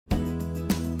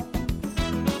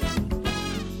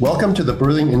Welcome to the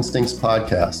Birthing Instincts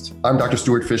podcast. I'm Dr.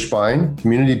 Stuart Fishbein,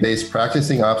 community-based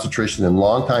practicing obstetrician and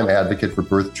longtime advocate for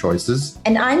birth choices.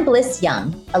 And I'm Bliss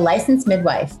Young, a licensed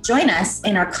midwife. Join us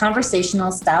in our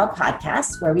conversational style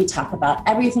podcast where we talk about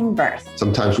everything birth.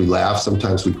 Sometimes we laugh,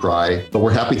 sometimes we cry, but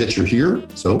we're happy that you're here.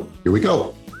 So here we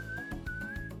go.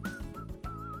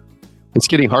 It's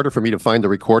getting harder for me to find the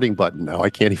recording button now. I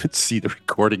can't even see the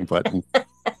recording button.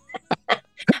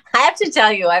 I have to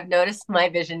tell you, I've noticed my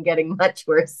vision getting much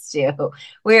worse too.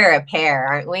 We're a pair,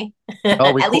 aren't we?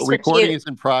 Oh, at least recording is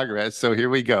in progress. So here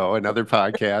we go. Another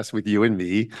podcast with you and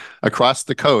me across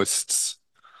the coasts.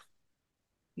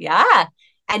 Yeah.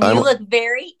 And you look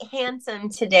very handsome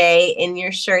today in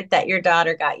your shirt that your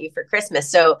daughter got you for Christmas.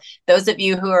 So those of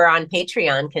you who are on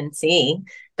Patreon can see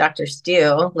Dr.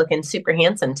 Stu looking super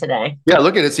handsome today. Yeah,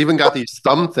 look at it. It's even got these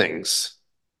thumb things.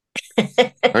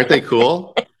 Aren't they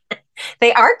cool?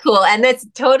 They are cool. And that's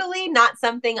totally not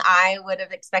something I would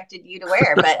have expected you to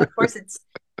wear. But of course, it's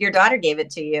your daughter gave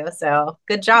it to you. So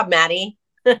good job, Maddie.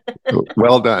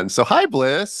 Well done. So hi,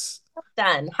 Bliss. Well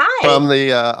done. Hi. From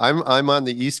the I'm on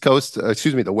the East Coast,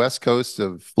 the West Coast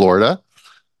of Florida.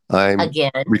 I'm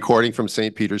recording from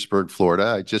St. Petersburg, Florida.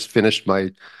 I just finished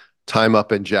my time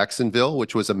up in Jacksonville,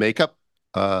 which was a makeup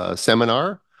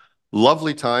seminar.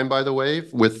 Lovely time, by the way,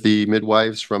 with the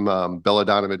midwives from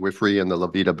Belladonna Midwifery and the La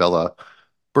Vida Bella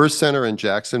Birth Center in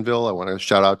Jacksonville. I want to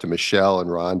shout out to Michelle and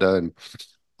Rhonda and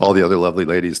all the other lovely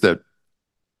ladies that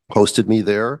hosted me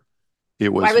there.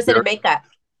 Why was it a makeup?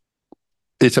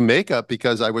 It's a makeup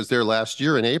because I was there last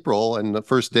year in April, and the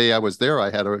first day I was there, I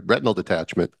had a retinal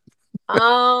detachment.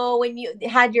 Oh, when you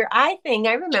had your eye thing,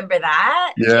 I remember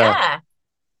that. Yeah.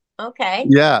 Okay.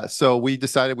 Yeah. So we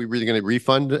decided we were either going to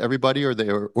refund everybody or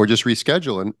just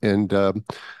reschedule. And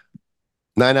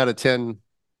 9 out of 10%,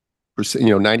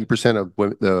 90% of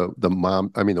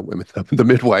the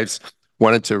midwives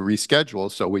wanted to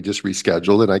reschedule. So we just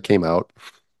rescheduled, and I came out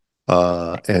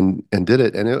and did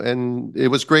it. And it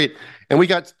was great. And we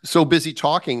got so busy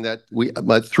talking that we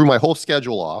threw my whole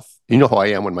schedule off. You know how I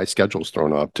am when my schedule's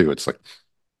thrown off too. It's like,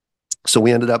 so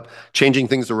we ended up changing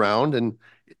things around, and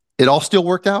it all still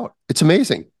worked out. It's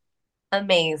amazing.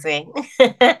 Amazing.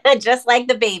 Just like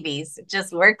the babies. It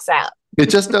just works out. It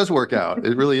just does work out.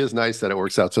 It really is nice that it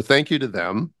works out. So thank you to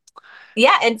them.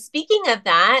 Yeah. And speaking of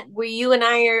that, you and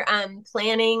I are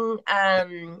planning a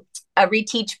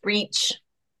Reteach Breech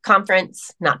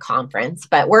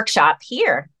workshop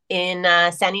here in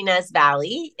San Ynez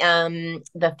Valley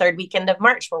the third weekend of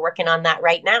March. We're working on that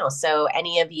right now. So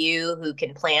any of you who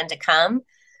can plan to come,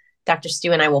 Dr.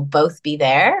 Stu and I will both be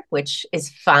there, which is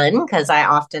fun because I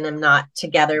often am not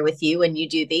together with you when you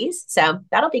do these. So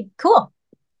that'll be cool.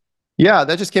 Yeah,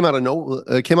 that just came out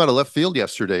of left field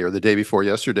yesterday or the day before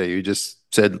yesterday. You just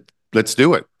said, let's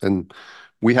do it. And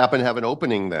we happen to have an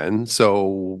opening then.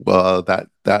 So that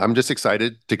I'm just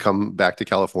excited to come back to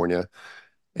California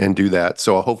and do that.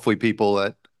 So hopefully people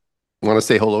that want to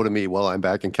say hello to me while I'm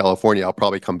back in California, I'll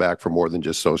probably come back for more than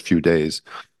just those few days.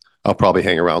 I'll probably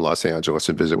hang around Los Angeles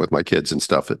and visit with my kids and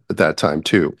stuff at that time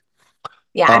too.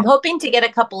 Yeah, I'm hoping to get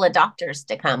a couple of doctors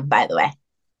to come, by the way.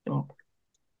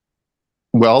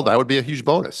 Well, that would be a huge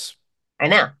bonus. I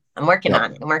know. I'm working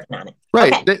on it.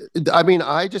 Right. Okay. I mean,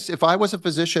 if I was a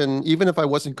physician, even if I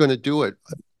wasn't going to do it,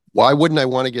 why wouldn't I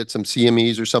want to get some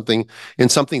CMEs or something in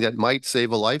something that might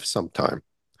save a life sometime?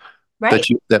 Right.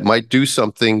 That might do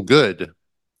something good.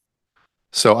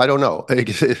 So I don't know.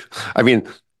 I mean,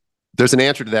 there's an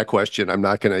answer to that question. I'm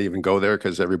not going to even go there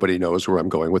because everybody knows where I'm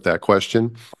going with that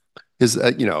question. It's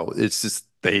just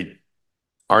they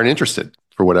aren't interested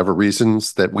for whatever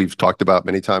reasons that we've talked about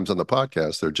many times on the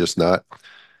podcast. They're just not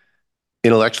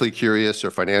intellectually curious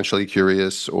or financially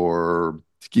curious or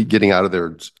getting out of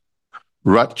their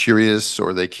rut curious,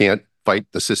 or they can't fight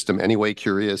the system anyway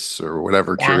curious, or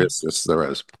whatever curiousness there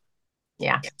is.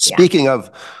 Yeah. Speaking of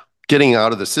getting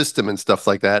out of the system and stuff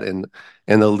like that, and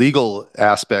the legal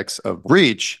aspects of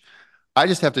breach, I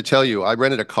just have to tell you, I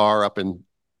rented a car up in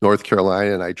North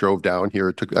Carolina and I drove down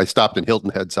here. I stopped in Hilton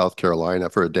Head, South Carolina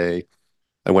for a day.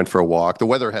 I went for a walk. The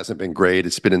weather hasn't been great.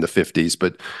 It's been in the 50s,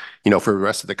 but for the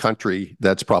rest of the country,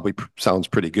 that's probably sounds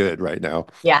pretty good right now.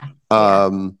 Yeah.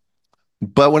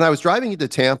 But when I was driving into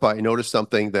Tampa, I noticed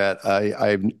something that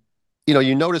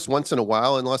you notice once in a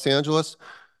while in Los Angeles,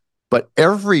 but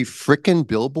every frickin'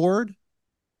 billboard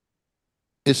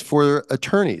is for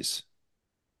attorneys.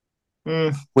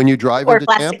 When you drive into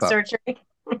Tampa. Surgery.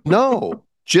 No,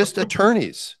 just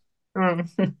attorneys.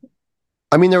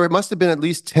 I mean, there must have been at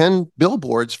least 10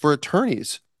 billboards for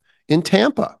attorneys in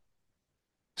Tampa.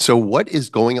 So what is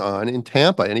going on in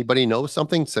Tampa? Anybody know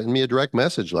something? Send me a direct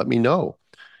message. Let me know.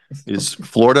 Is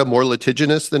Florida more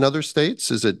litigious than other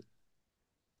states? Is it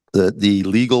the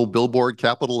legal billboard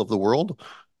capital of the world?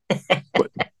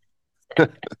 But,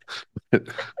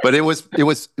 but it was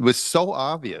so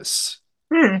obvious.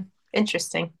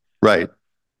 Interesting. Right,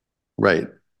 right.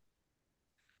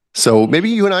 So maybe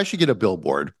you and I should get a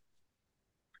billboard.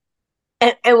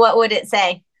 And what would it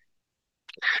say?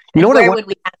 You know And what I where want? would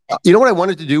we have it? You know what I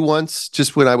wanted to do once,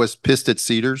 just when I was pissed at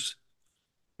Cedars?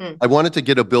 Hmm. I wanted to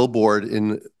get a billboard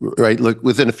look,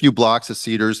 within a few blocks of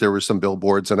Cedars, there were some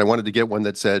billboards, and I wanted to get one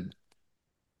that said,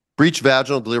 breech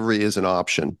vaginal delivery is an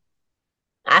option.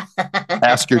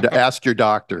 Ask your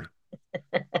doctor.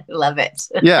 Love it.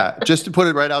 Yeah, just to put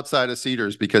it right outside of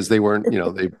Cedars because they weren't,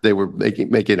 they were making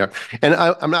it. And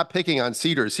I'm not picking on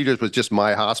Cedars. Cedars was just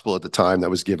my hospital at the time that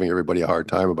was giving everybody a hard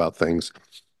time about things.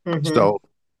 Mm-hmm. So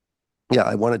yeah,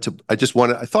 I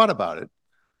thought about it.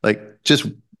 Like, just,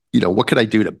 what could I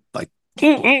do to like,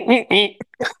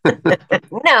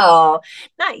 No,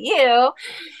 not you.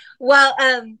 Well,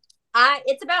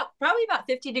 it's probably about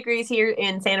 50 degrees here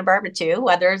in Santa Barbara too.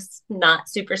 Weather's not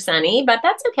super sunny, but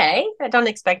that's okay. I don't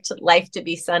expect life to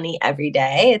be sunny every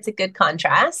day. It's a good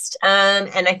contrast. And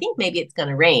I think maybe it's going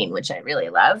to rain, which I really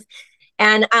love.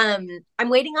 And I'm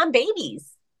waiting on babies.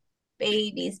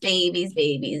 Babies, babies,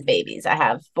 babies, babies. I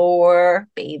have 4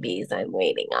 babies I'm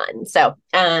waiting on. So,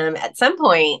 at some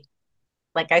point,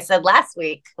 like I said last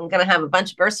week, I'm going to have a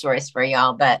bunch of birth stories for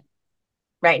y'all, but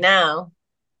right now,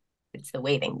 it's the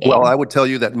waiting well, I game. would tell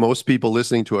you that most people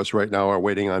listening to us right now are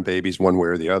waiting on babies one way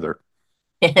or the other.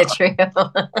 True.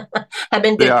 I'm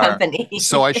in They good are. company.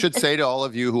 So I should say to all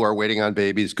of you who are waiting on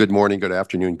babies, good morning, good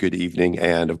afternoon, good evening,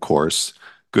 and of course,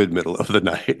 good middle of the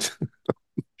night.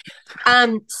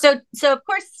 So of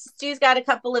course Stu's got a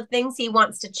couple of things he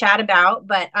wants to chat about,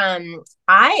 but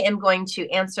I am going to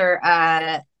answer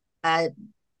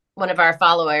one of our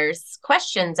followers'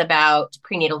 questions about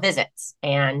prenatal visits.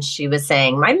 And she was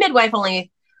saying, my midwife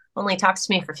only talks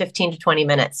to me for 15 to 20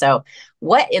 minutes. So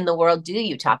what in the world do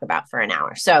you talk about for an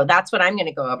hour? So that's what I'm going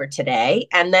to go over today.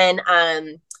 And then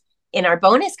in our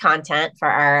bonus content for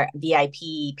our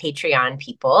VIP Patreon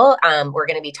people, we're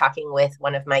going to be talking with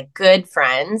one of my good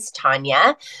friends,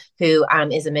 Tanya, who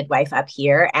is a midwife up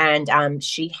here. And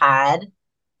she had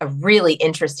a really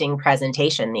interesting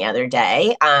presentation the other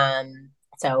day.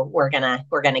 So we're gonna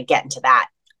get into that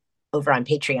over on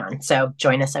Patreon. So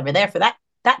join us over there for that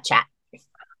chat.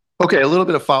 Okay, a little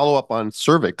bit of follow up on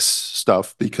cervix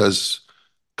stuff because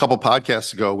a couple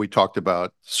podcasts ago we talked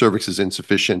about cervix is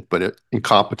insufficient, but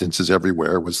incompetence is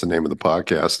everywhere was the name of the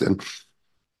podcast. And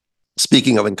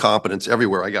speaking of incompetence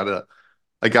everywhere, I got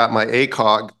my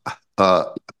ACOG.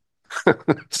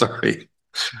 Sorry,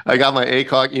 I got my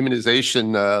ACOG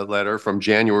immunization letter from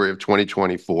January of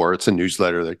 2024. It's a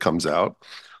newsletter that comes out.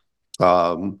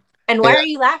 And why are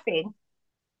you laughing?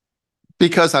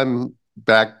 Because I'm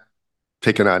back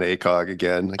taking on ACOG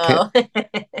again. I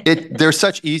can't. They're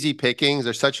such easy pickings.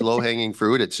 They're such low hanging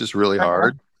fruit. It's just really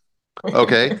hard.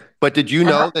 Okay, but did you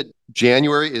know that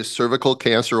January is Cervical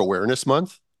Cancer Awareness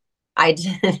Month? I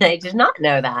did not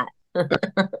know that.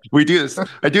 We do this.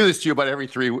 I do this to you about every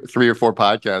three or four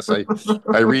podcasts.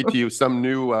 I read to you some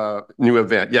new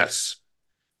event. Yes,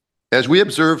 as we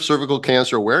observe Cervical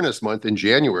Cancer Awareness Month in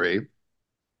January,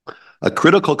 a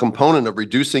critical component of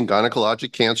reducing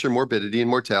gynecologic cancer morbidity and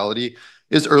mortality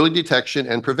is early detection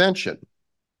and prevention.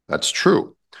 That's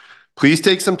true. Please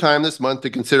take some time this month to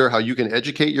consider how you can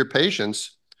educate your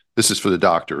patients, this is for the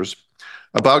doctors,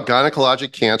 about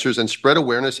gynecologic cancers and spread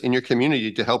awareness in your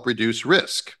community to help reduce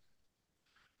risk.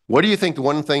 What do you think the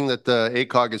one thing that the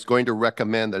ACOG is going to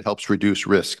recommend that helps reduce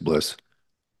risk, Bliss?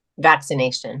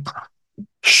 Vaccination.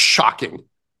 Shocking.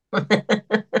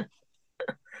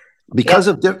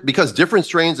 Because different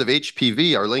strains of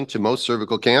HPV are linked to most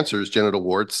cervical cancers, genital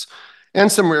warts,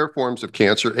 and some rare forms of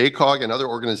cancer, ACOG and other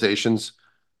organizations,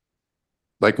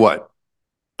 like what?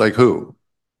 Like who?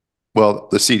 Well,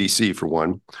 the CDC for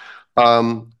one,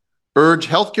 urge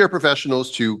healthcare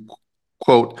professionals to,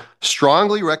 quote,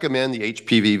 strongly recommend the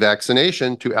HPV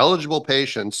vaccination to eligible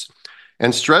patients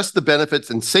and stress the benefits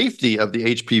and safety of the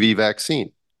HPV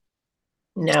vaccine.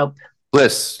 Nope.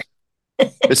 Bliss,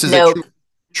 this is nope. a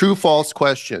true false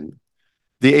question.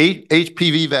 The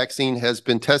HPV vaccine has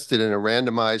been tested in a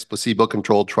randomized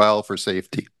placebo-controlled trial for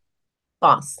safety.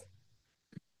 False.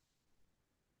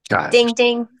 God, ding,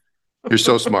 ding. You're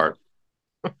so smart.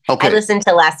 Okay. I listened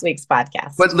to last week's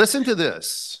podcast. But listen to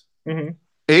this. Mm-hmm.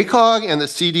 ACOG and the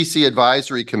CDC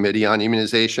Advisory Committee on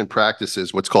Immunization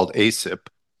Practices, what's called ACIP,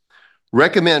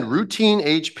 recommend routine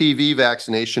HPV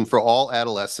vaccination for all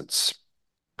adolescents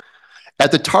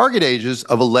at the target ages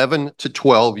of 11 to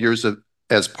 12 years of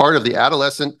as part of the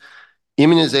adolescent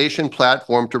immunization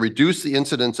platform to reduce the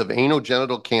incidence of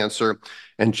anogenital cancer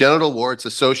and genital warts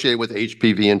associated with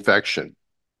HPV infection.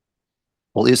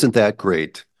 Well, isn't that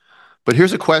great? But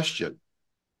here's a question.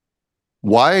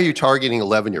 Why are you targeting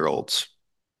 11-year-olds?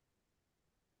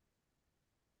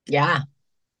 Yeah.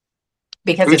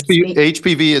 Because it's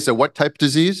HPV is a what type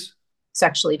disease?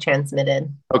 Sexually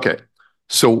transmitted. Okay.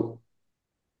 So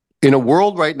in a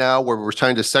world right now where we're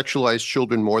trying to sexualize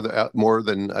children more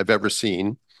than I've ever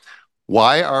seen,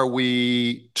 why are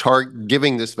we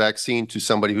giving this vaccine to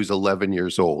somebody who's 11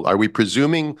 years old? Are we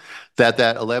presuming that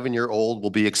 11-year-old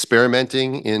will be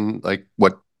experimenting in like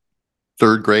what,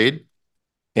 third grade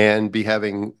and be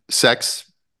having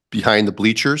sex behind the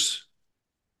bleachers?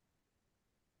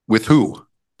 With who?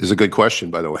 Is a good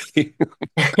question, by the way.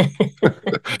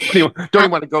 Don't even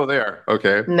want to go there.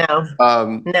 Okay. No.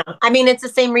 No. I mean, it's the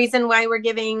same reason why we're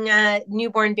giving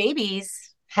newborn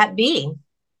babies Hep B.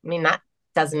 I mean, that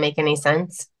doesn't make any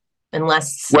sense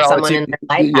unless someone in their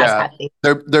life has Hep B.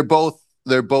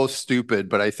 They're both stupid,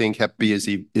 but I think Hep B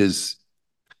is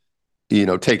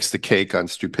takes the cake on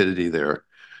stupidity there.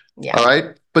 Yeah. All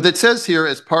right. But it says here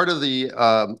as part of the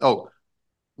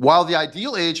while the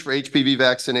ideal age for HPV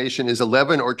vaccination is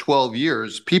 11 or 12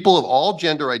 years, people of all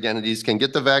gender identities can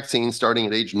get the vaccine starting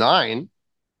at age 9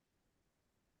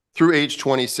 through age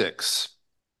 26.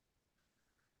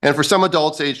 And for some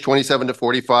adults aged 27 to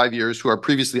 45 years who are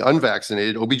previously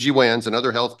unvaccinated, OBGYNs and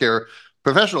other healthcare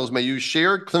professionals may use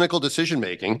shared clinical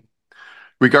decision-making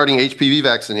regarding HPV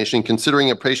vaccination,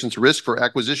 considering a patient's risk for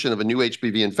acquisition of a new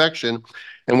HPV infection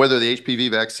and whether the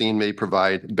HPV vaccine may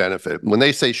provide benefit. When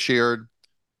they say shared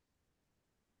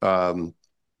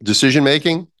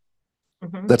decision-making,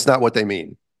 that's not what they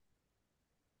mean.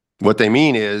 What they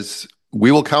mean is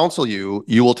we will counsel you,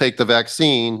 you will take the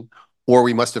vaccine, or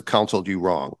we must have counseled you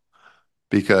wrong,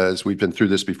 because we've been through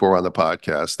this before on the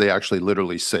podcast. They actually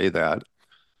literally say that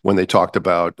when they talked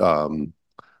about the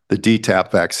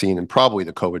DTaP vaccine and probably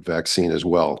the COVID vaccine as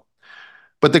well.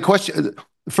 But the question,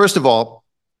 first of all,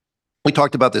 we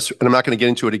talked about this, and I'm not going to get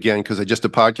into it again because I just a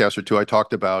podcast or two, I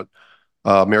talked about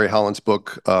Mary Holland's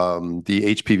book,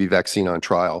 The HPV Vaccine on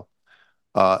Trial.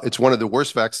 It's one of the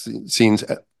worst vaccines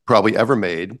probably ever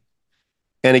made.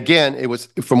 And again, it was,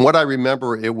 from what I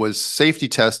remember, it was safety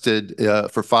tested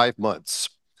for 5 months.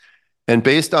 And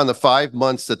based on the 5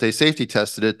 months that they safety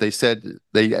tested it, they said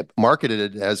they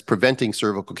marketed it as preventing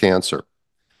cervical cancer.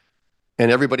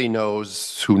 And everybody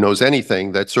knows, who knows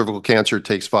anything, that cervical cancer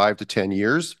takes 5 to 10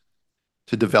 years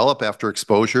to develop after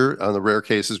exposure. On the rare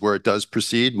cases where it does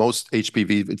proceed, most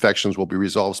HPV infections will be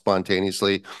resolved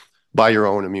spontaneously by your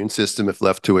own immune system if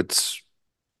left to its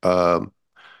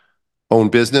own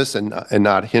business and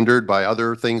not hindered by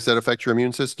other things that affect your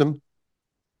immune system.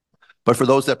 But for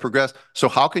those that progress, so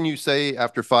how can you say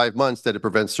after 5 months that it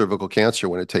prevents cervical cancer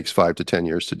when it takes 5 to 10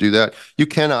 years to do that? You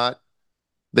cannot.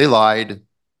 They lied.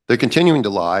 They're continuing to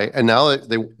lie, and now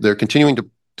they're continuing to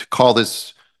call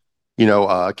this,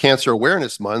 Cancer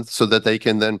Awareness Month so that they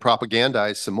can then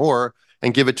propagandize some more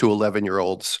and give it to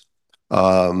 11-year-olds.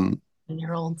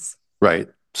 11-year-olds. Right.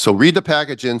 So read the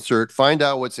package insert, find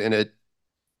out what's in it.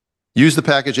 Use the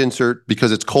package insert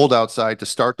because it's cold outside to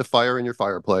start the fire in your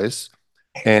fireplace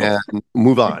and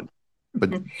move on.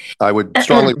 But I would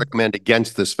strongly recommend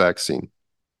against this vaccine.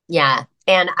 Yeah.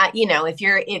 And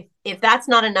if that's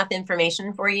not enough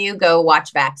information for you, go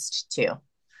watch Vaxxed 2.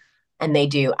 And they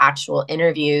do actual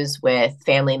interviews with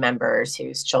family members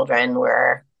whose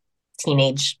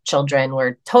teenage children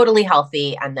were totally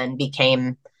healthy and then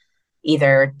became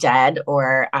either dead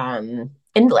or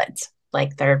invalids.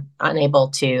 Like they're unable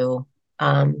to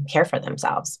care for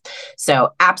themselves.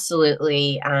 So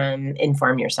absolutely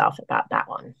inform yourself about that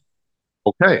one.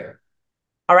 Okay.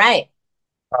 All right.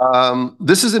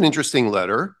 This is an interesting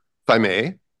letter, if I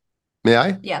may. May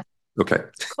I? Yeah. Okay.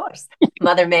 Of course.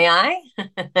 Mother, may I?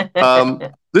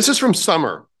 This is from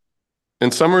Summer.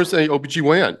 And Summer is a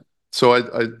OBGYN. So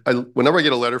I whenever I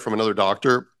get a letter from another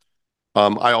doctor,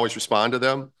 I always respond to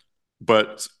them.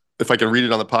 But if I can read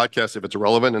it on the podcast, if it's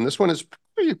relevant, and this one is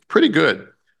pretty good.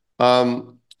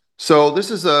 So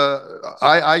this is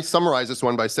I summarize this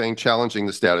one by saying challenging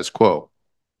the status quo.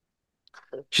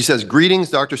 She says, "Greetings,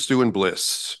 Dr. Stu and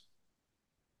Bliss."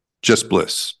 Just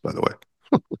Bliss, by the way.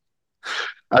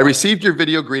 I received your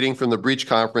video greeting from the Breach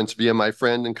Conference via my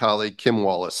friend and colleague, Kim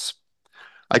Wallace.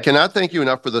 I cannot thank you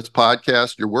enough for this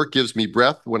podcast. Your work gives me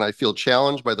breath when I feel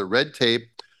challenged by the red tape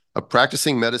of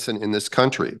practicing medicine in this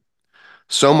country.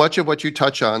 So much of what you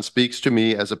touch on speaks to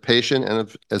me as a patient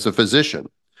and as a physician.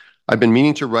 I've been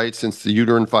meaning to write since the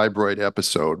uterine fibroid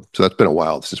episode. So that's been a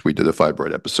while since we did a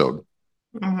fibroid episode.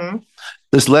 Mm-hmm.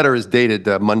 This letter is dated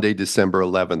Monday, December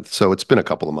 11th, so it's been a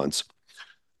couple of months.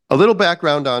 A little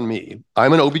background on me.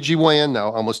 I'm an OBGYN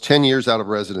now, almost 10 years out of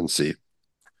residency.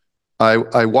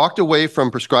 I walked away from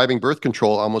prescribing birth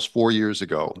control almost 4 years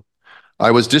ago.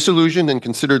 I was disillusioned and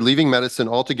considered leaving medicine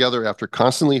altogether after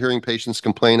constantly hearing patients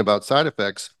complain about side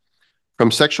effects,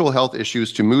 from sexual health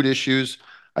issues to mood issues.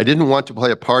 I didn't want to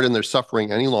play a part in their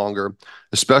suffering any longer,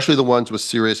 especially the ones with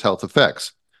serious health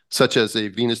effects, such as a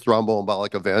venous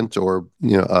thromboembolic event or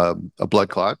a blood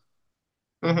clot.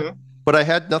 Mm-hmm. But I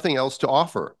had nothing else to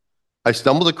offer. I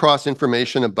stumbled across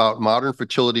information about modern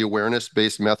fertility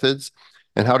awareness-based methods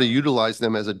and how to utilize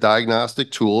them as a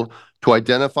diagnostic tool to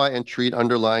identify and treat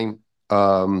underlying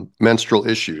menstrual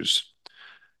issues.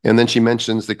 And then she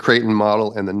mentions the Creighton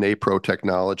model and the NAPRO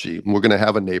technology. And we're going to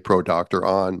have a NAPRO doctor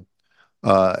on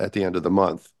at the end of the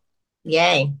month.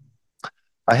 Yay.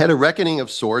 I had a reckoning of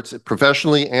sorts,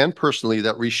 professionally and personally,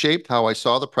 that reshaped how I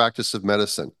saw the practice of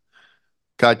medicine.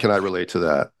 God, can I relate to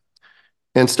that?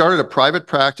 And started a private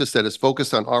practice that is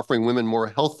focused on offering women more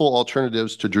healthful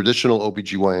alternatives to traditional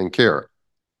OBGYN care.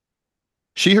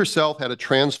 She herself had a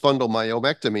transfundal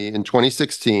myomectomy in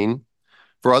 2016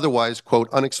 for otherwise, quote,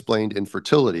 unexplained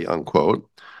infertility, unquote,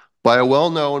 by a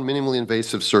well-known minimally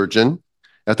invasive surgeon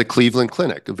at the Cleveland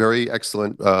Clinic, a very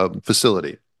excellent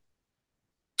facility.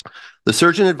 The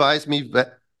surgeon advised me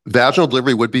that vaginal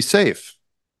delivery would be safe,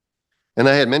 and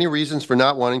I had many reasons for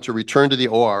not wanting to return to the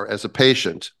OR as a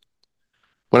patient.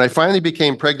 When I finally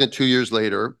became pregnant 2 years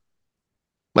later,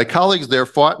 my colleagues there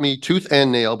fought me tooth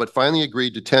and nail, but finally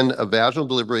agreed to tend a vaginal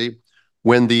delivery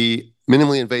when the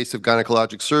minimally invasive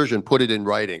gynecologic surgeon put it in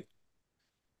writing.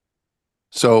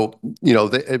 So,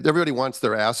 everybody wants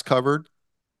their ass covered.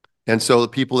 And so the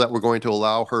people that were going to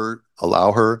allow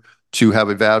her to have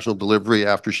a vaginal delivery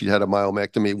after she'd had a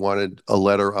myomectomy wanted a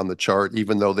letter on the chart,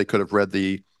 even though they could have read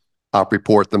the op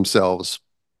report themselves.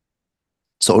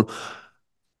 So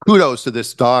kudos to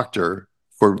this doctor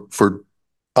for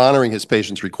honoring his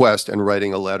patient's request and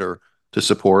writing a letter to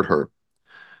support her.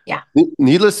 Yeah.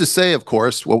 Needless to say, of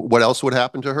course, what else would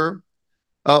happen to her?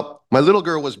 My little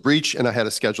girl was breech and I had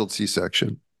a scheduled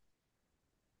C-section.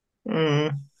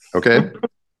 Mm. Okay.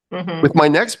 Mm-hmm. With my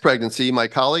next pregnancy, my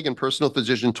colleague and personal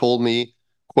physician told me,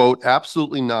 quote,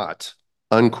 absolutely not,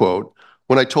 unquote,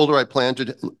 when I told her I planned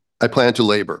to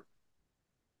labor.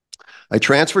 I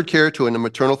transferred care to a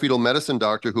maternal fetal medicine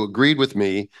doctor who agreed with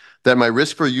me that my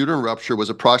risk for uterine rupture was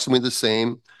approximately the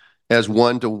same as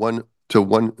 1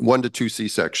 to 2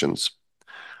 C-sections.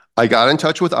 I got in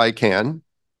touch with ICANN.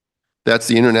 That's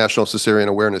the International Cesarean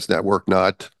Awareness Network,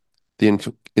 not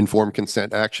the Informed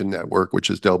Consent Action Network, which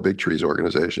is Del Bigtree's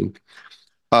organization.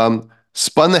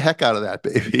 Spun the heck out of that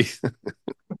baby.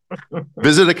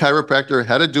 Visited a chiropractor,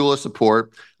 had a doula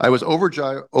support. I was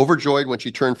overjoyed when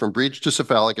she turned from breech to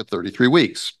cephalic at 33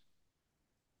 weeks.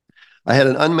 I had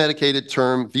an unmedicated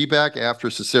term VBAC after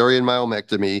cesarean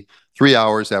myomectomy 3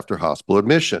 hours after hospital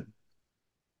admission.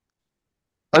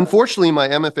 Unfortunately, my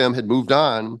MFM had moved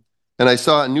on, and I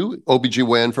saw a new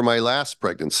OBGYN for my last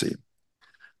pregnancy.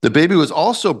 The baby was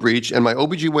also breech, and my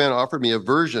OBGYN offered me a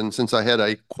version since I had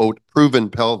a, quote, proven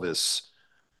pelvis.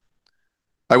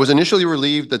 I was initially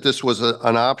relieved that this was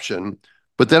an option,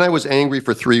 but then I was angry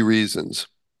for 3 reasons.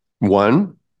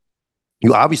 1,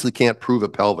 you obviously can't prove a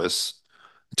pelvis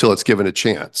until it's given a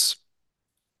chance.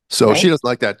 So Right. she doesn't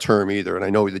like that term either, and I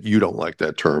know that you don't like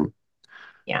that term.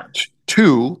 Yeah.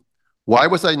 2, why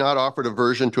was I not offered a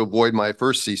version to avoid my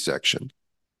first C-section?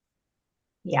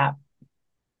 Yeah.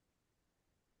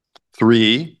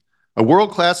 3, a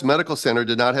world-class medical center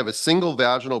did not have a single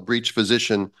vaginal breech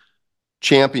physician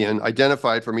champion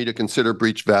identified for me to consider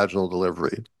breech vaginal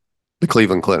delivery, the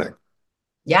Cleveland Clinic.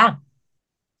 Yeah.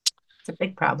 It's a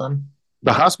big problem.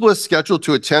 The hospitalist scheduled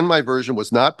to attend my version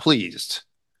was not pleased,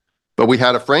 but we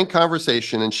had a frank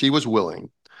conversation and she was willing.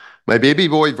 My baby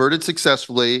boy verted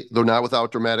successfully, though not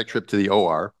without dramatic trip to the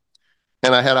OR,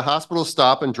 and I had a hospital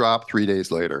stop and drop 3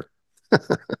 days later.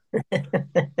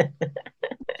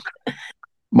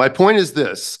 My point is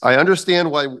this: I understand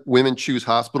why women choose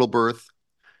hospital birth,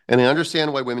 and I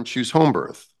understand why women choose home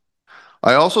birth.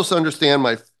 I also understand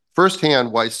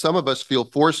firsthand why some of us feel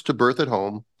forced to birth at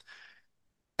home,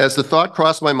 as the thought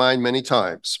crossed my mind many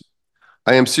times.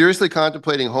 I am seriously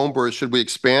contemplating home birth should we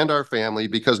expand our family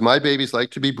because my babies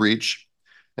like to be breech,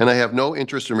 and I have no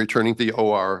interest in returning to the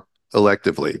OR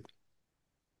electively.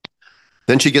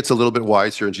 Then she gets a little bit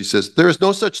wiser and she says, there is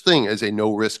no such thing as a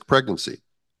no-risk pregnancy.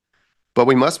 But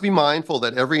we must be mindful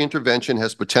that every intervention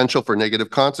has potential for negative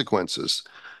consequences.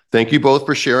 Thank you both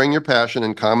for sharing your passion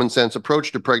and common sense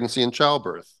approach to pregnancy and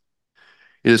childbirth.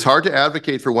 It is hard to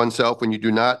advocate for oneself when you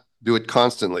do not do it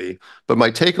constantly. But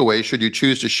my takeaway, should you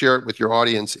choose to share it with your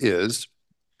audience, is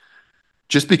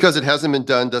just because it hasn't been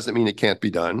done doesn't mean it can't be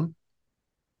done,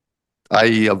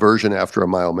 i.e., aversion after a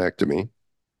myomectomy.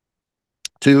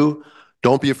 2,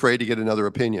 don't be afraid to get another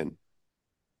opinion.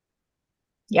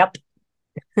 Yep.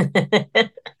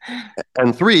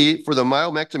 And 3, for the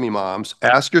myomectomy moms,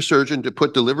 ask your surgeon to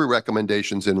put delivery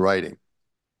recommendations in writing.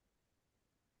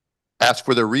 Ask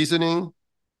for their reasoning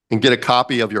and get a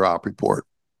copy of your op report.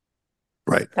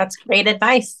 Right. That's great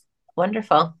advice.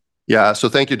 Wonderful. Yeah. So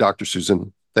thank you, Dr.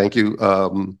 Susan. Thank you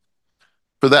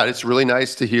for that. It's really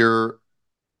nice to hear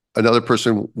another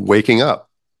person waking up.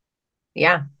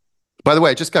 Yeah. By the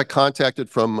way, I just got contacted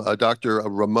from Dr.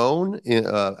 Ramon.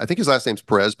 I think his last name's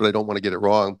Perez, but I don't want to get it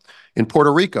wrong, in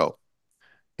Puerto Rico.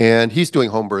 And he's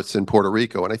doing home births in Puerto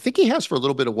Rico. And I think he has for a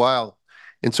little bit of while.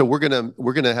 And so we're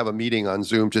gonna have a meeting on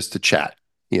Zoom just to chat,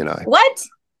 he and I. What?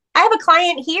 I have a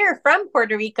client here from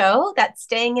Puerto Rico that's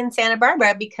staying in Santa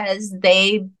Barbara because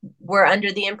they were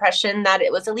under the impression that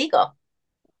it was illegal.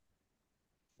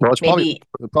 Well, it's Maybe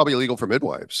probably illegal for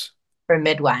midwives. for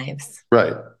midwives.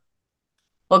 Right.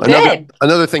 Well, good.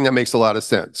 Another thing that makes a lot of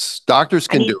sense. Doctors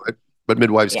can do it, but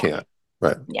midwives can't.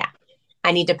 Right. Yeah.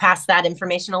 I need to pass that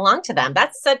information along to them.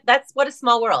 That's what a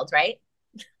small world, right?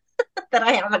 That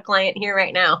I have a client here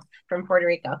right now from Puerto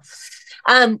Rico.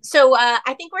 So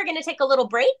I think we're going to take a little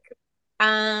break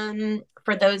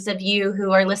for those of you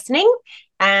who are listening,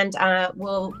 and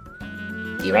we'll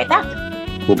be right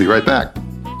back. We'll be right back.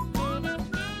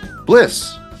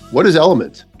 Bliss, what is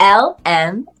Element?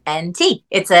 LMNT.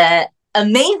 It's a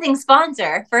amazing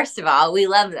sponsor. First of all, we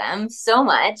love them so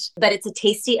much, but it's a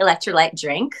tasty electrolyte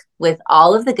drink with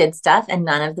all of the good stuff and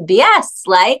none of the BS,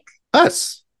 like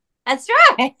us. That's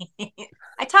right.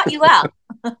 I taught you well.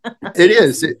 It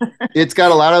is. It's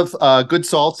got a lot of good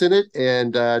salts in it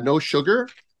and no sugar.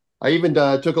 I even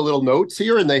took a little notes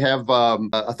here, and they have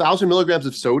 1,000 milligrams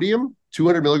of sodium,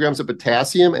 200 milligrams of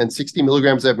potassium, and 60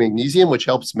 milligrams of magnesium, which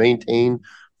helps maintain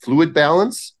fluid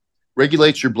balance,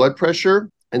 regulates your blood pressure,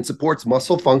 and supports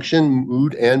muscle function,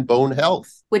 mood, and bone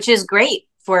health. Which is great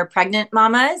for pregnant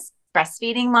mamas,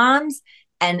 breastfeeding moms,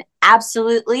 and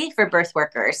absolutely for birth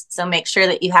workers. So make sure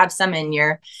that you have some in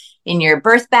your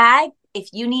birth bag if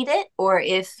you need it, or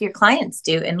if your clients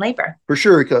do in labor. For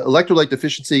sure, electrolyte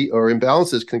deficiency or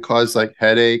imbalances can cause like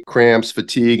headache, cramps,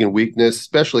 fatigue, and weakness,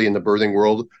 especially in the birthing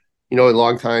world. You know, a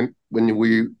long time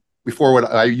before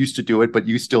what I used to do it, but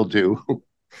you still do.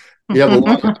 You have a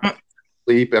lot of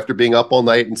sleep after being up all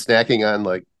night and snacking on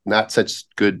like not such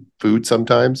good food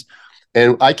sometimes.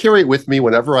 And I carry it with me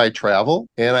whenever I travel,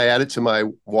 and I add it to my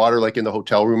water, like in the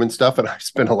hotel room and stuff. And I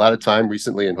spent a lot of time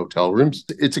recently in hotel rooms.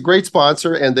 It's a great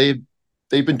sponsor, and they've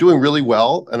been doing really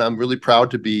well, and I'm really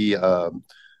proud to be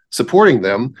supporting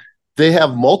them. They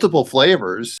have multiple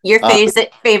flavors. Your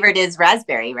favorite is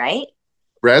raspberry, right?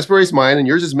 Raspberry's mine, and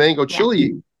yours is mango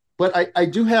chili. But I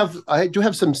do have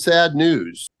some sad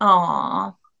news.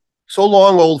 Aw. So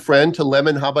long, old friend, to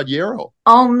lemon habanero.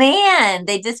 Oh man,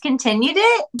 they discontinued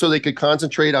it? So they could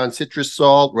concentrate on citrus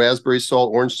salt, raspberry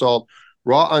salt, orange salt,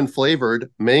 raw unflavored,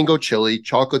 mango chili,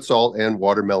 chocolate salt, and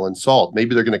watermelon salt.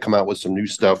 Maybe they're going to come out with some new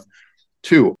stuff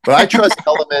too. But I trust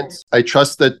Elements. I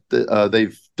trust that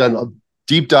they've done a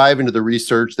deep dive into the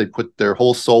research. They put their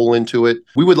whole soul into it.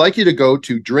 We would like you to go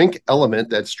to Drink Element,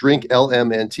 that's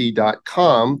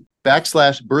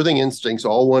drinklmnt.com/birthing instincts,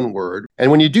 all one word.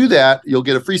 And when you do that, you'll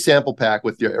get a free sample pack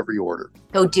with your every order.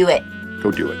 Go do it.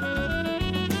 Go do it.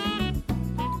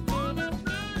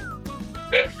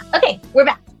 Okay, we're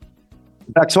back.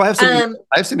 So I have some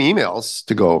emails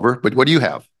to go over, but what do you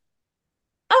have?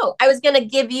 Oh, I was going to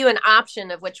give you an option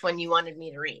of which one you wanted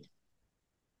me to read.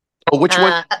 Oh, which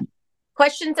one?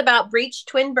 Questions about breech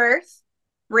twin birth,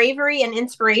 bravery and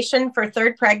inspiration for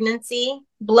third pregnancy,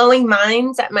 blowing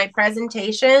minds at my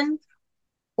presentation,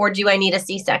 or do I need a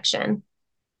C-section?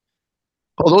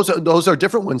 Oh, those are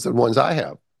different ones than ones I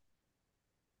have.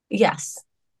 Yes.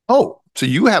 Oh, so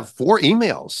you have 4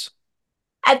 emails.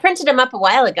 I printed them up a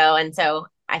while ago, and so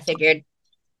I figured.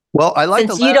 Well, I like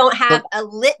since you don't have a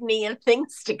litany of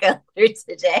things to go through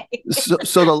today.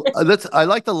 I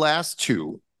like the last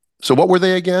 2. So what were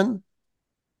they again?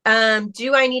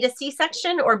 Do I need a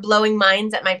C-section or blowing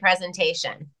minds at my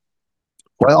presentation?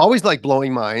 Well, I always like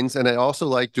blowing minds, and I also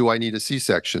like, do I need a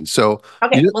C-section? So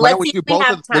okay, well, let's see if we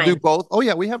have time. We'll do both. Oh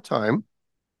yeah, we have time.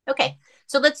 Okay,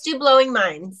 so let's do blowing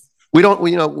minds.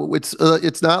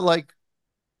 It's not like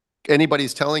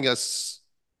anybody's telling us.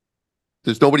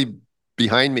 There's nobody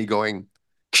behind me going.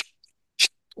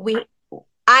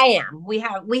 I am. We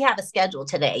have a schedule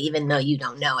today, even though you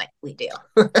don't know it. We do.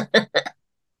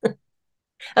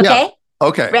 Okay. Yeah.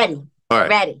 Okay. Ready. All right.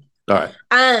 Ready. All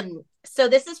right. So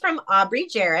this is from Aubrey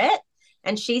Jarrett,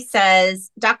 and she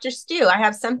says, Dr. Stu, I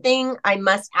have something I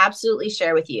must absolutely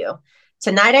share with you.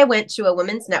 Tonight I went to a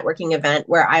women's networking event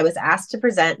where I was asked to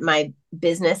present my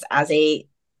business as a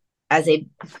as a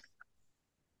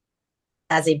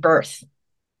birth.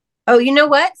 Oh, you know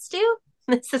what, Stu?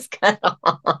 This is cut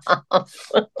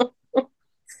off.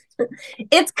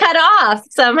 It's cut off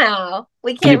somehow.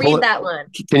 We Can you can't pull read it? that one.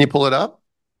 Can you pull it up?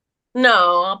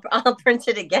 No, I'll print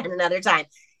it again another time.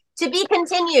 To be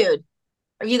continued.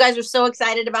 You guys are so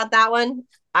excited about that one.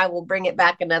 I will bring it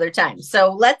back another time.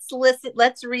 So let's listen.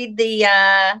 Let's read the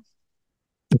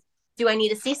do I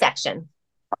need a C-section?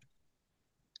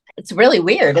 It's really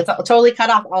weird. It's totally cut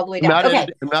off all the way down. Okay.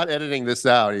 I'm not editing this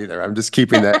out either. I'm just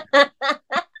keeping that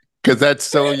because that's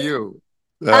so you.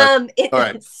 All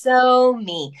right. It's so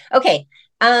me. Okay.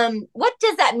 What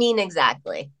does that mean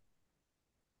exactly?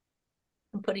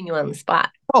 I'm putting you on the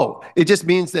spot. Oh, it just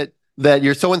means that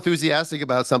you're so enthusiastic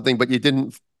about something, but you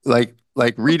didn't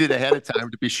read it ahead of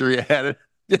time to be sure you had it.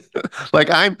 Like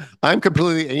I'm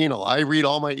completely anal. I read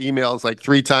all my emails like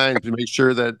 3 times to make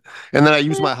sure that, and then I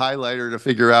use my highlighter to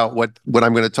figure out what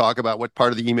I'm going to talk about, what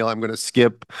part of the email I'm going to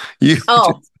skip. You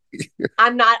Oh,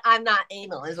 I'm not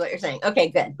anal, is what you're saying. Okay,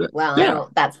 good. Well, I yeah.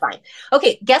 don't, that's fine.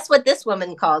 Okay, guess what this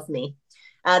woman calls me?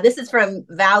 This is from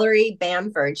Valerie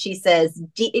Bamford. She says,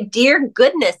 Dear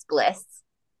goodness bliss.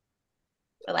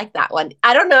 I like that one.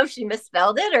 I don't know if she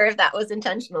misspelled it or if that was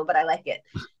intentional, but I like it.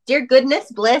 Dear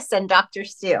goodness bliss and Dr.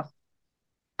 Stu.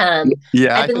 Yeah, I've I been think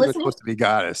it's listening. supposed to be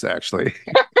goddess, actually.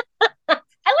 I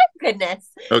like goodness.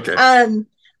 Okay.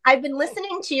 I've been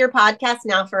listening to your podcast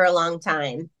now for a long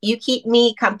time. You keep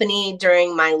me company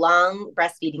during my long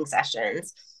breastfeeding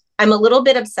sessions. I'm a little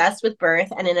bit obsessed with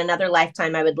birth, and in another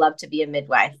lifetime, I would love to be a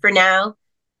midwife. For now,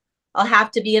 I'll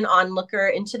have to be an onlooker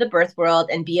into the birth world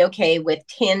and be okay with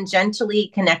being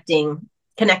tangentially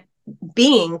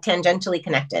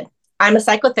connected. I'm a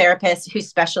psychotherapist who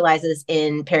specializes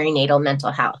in perinatal mental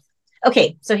health.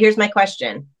 Okay, so here's my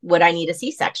question. Would I need a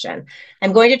C-section?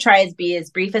 I'm going to try to be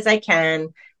as brief as I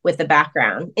can with the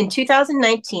background. In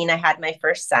 2019, I had my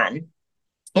first son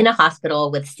in a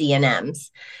hospital with CNMs.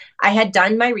 I had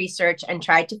done my research and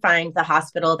tried to find the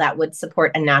hospital that would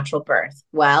support a natural birth.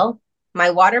 Well, my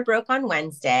water broke on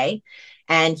Wednesday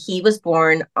and he was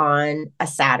born on a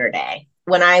Saturday.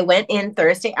 When I went in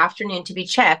Thursday afternoon to be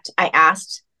checked, I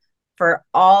asked for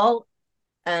all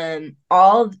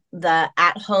the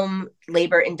at-home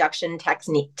labor induction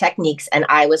techniques, and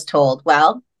I was told,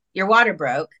 well, your water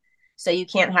broke, so you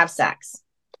can't have sex.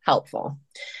 Helpful.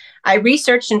 I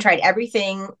researched and tried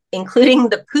everything, including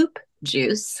the poop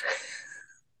juice.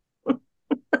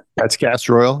 That's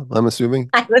castor oil, I'm assuming.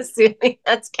 I'm assuming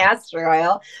that's castor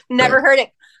oil. Never Yeah. heard it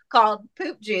called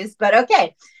poop juice, but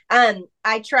okay.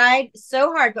 I tried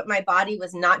so hard, but my body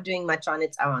was not doing much on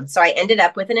its own. So I ended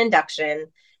up with an induction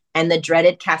and the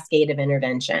dreaded cascade of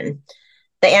intervention.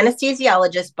 The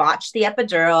anesthesiologist botched the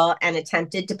epidural and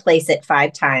attempted to place it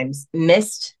 5 times,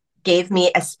 missed, gave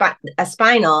me a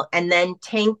spinal, and then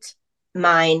tanked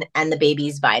mine and the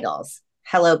baby's vitals.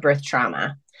 Hello, birth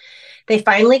trauma. They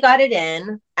finally got it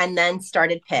in and then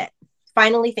started PIT.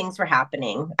 Finally, things were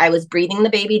happening. I was breathing the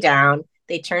baby down.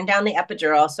 They turned down the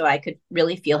epidural so I could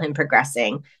really feel him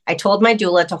progressing. I told my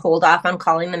doula to hold off on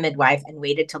calling the midwife and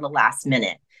waited till the last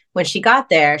minute. When she got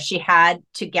there, she had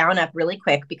to gown up really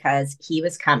quick because he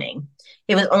was coming.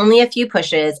 It was only a few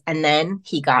pushes and then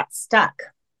he got stuck.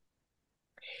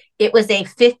 It was a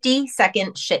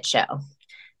 50-second shit show.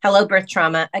 Hello, birth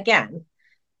trauma again.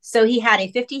 So he had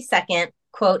a 50-second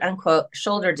quote unquote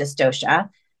shoulder dystocia.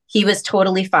 He was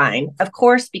totally fine. Of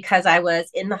course, because I was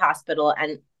in the hospital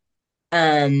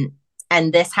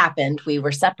and this happened, we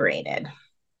were separated,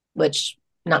 which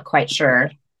not quite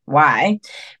sure why.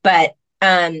 But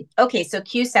okay, so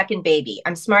cue second baby.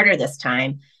 I'm smarter this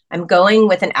time. I'm going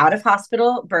with an out of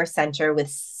hospital birth center with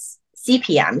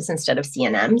CPMs instead of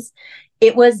CNMs.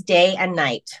 It was day and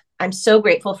night. I'm so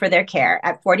grateful for their care.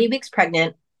 At 40 weeks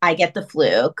pregnant, I get the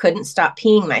flu, couldn't stop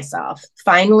peeing myself.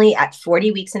 Finally, at 40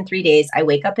 weeks and 3 days, I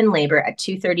wake up in labor at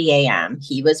 2:30 a.m.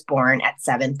 He was born at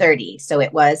 7:30, so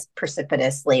it was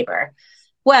precipitous labor.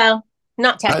 Well,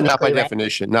 not Not by technically, right?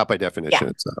 definition. Not by definition. Yeah.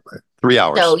 It's not right. 3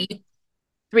 hours. So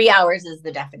 3 hours is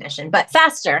the definition, but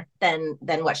faster than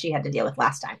what she had to deal with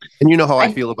last time. And you know how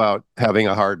I feel about having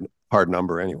a hard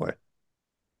number anyway.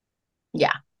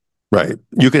 Yeah. Right.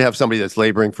 You could have somebody that's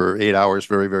laboring for 8 hours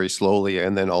very, very slowly,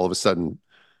 and then all of a sudden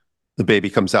the baby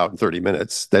comes out in 30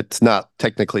 minutes. That's not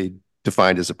technically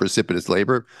defined as a precipitous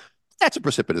labor. That's a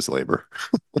precipitous labor.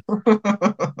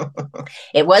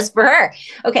 It was for her.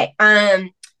 Okay.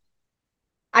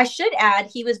 I should add,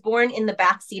 he was born in the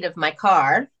back seat of my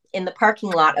car in the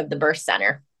parking lot of the birth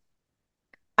center.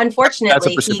 That's a Unfortunately,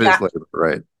 he precipitous got labor,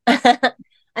 right?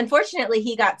 unfortunately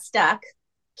he got stuck.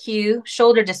 Cue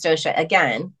shoulder dystocia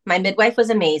again. My midwife was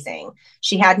amazing.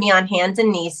 She had me on hands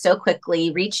and knees so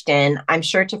quickly, reached in, I'm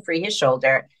sure to free his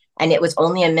shoulder, and it was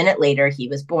only a minute later he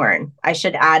was born. I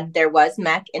should add there was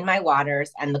mech in my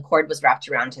waters and the cord was wrapped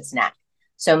around his neck.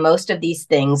 So most of these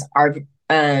things are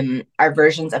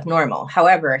versions of normal.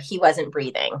 However, he wasn't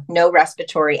breathing, no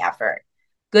respiratory effort.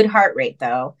 Good heart rate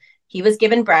though. He was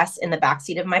given breast in the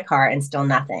backseat of my car and still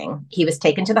nothing. He was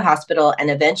taken to the hospital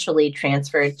and eventually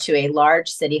transferred to a large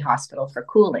city hospital for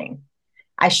cooling.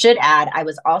 I should add, I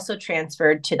was also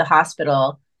transferred to the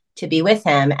hospital to be with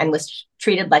him and was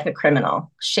treated like a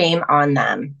criminal. Shame on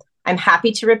them. I'm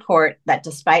happy to report that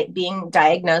despite being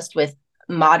diagnosed with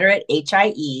moderate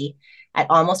HIE at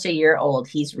almost a year old,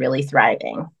 he's really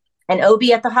thriving. An OB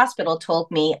at the hospital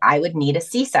told me I would need a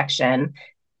C-section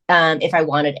if I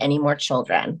wanted any more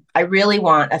children. I really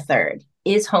want a third.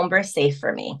 Is home birth safe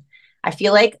for me? I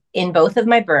feel like in both of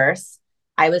my births,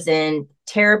 I was in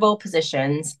terrible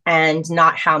positions and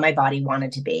not how my body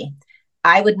wanted to be.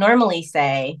 I would normally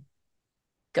say,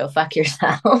 go fuck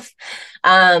yourself.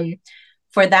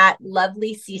 For that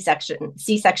lovely C-section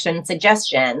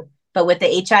suggestion, but with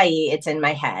the HIE, it's in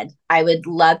my head. I would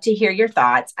love to hear your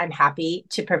thoughts. I'm happy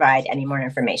to provide any more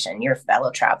information. Your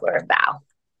fellow traveler, Val.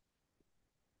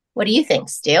 What do you think,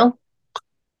 Stu?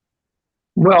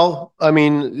 Well, I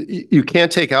mean, you can't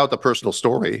take out the personal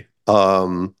story.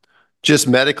 Just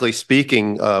medically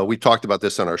speaking, we talked about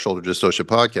this on our shoulder dystocia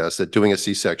podcast, that doing a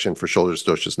C-section for shoulder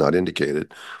dystocia is not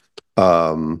indicated.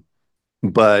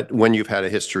 But when you've had a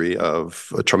history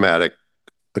of a traumatic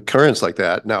occurrence like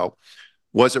that, now,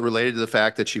 was it related to the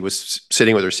fact that she was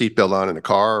sitting with her seatbelt on in a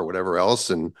car or whatever else,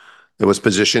 and it was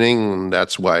positioning, and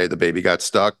that's why the baby got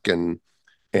stuck and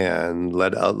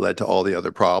led to all the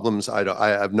other problems? I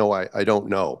don't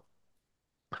know.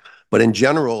 But in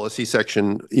general, a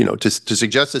C-section, to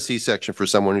suggest a C-section for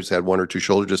someone who's had one or two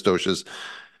shoulder dystocias,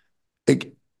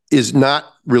 it is not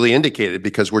really indicated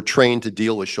because we're trained to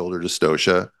deal with shoulder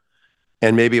dystocia.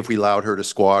 And maybe if we allowed her to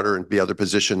squat or be other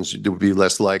positions, it would be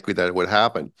less likely that it would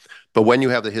happen. But when you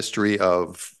have the history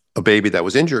of a baby that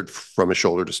was injured from a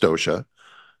shoulder dystocia,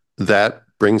 that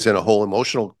brings in a whole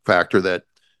emotional factor that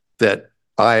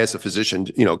I, as a physician,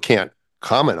 can't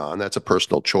comment on. That's a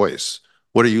personal choice.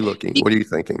 What are you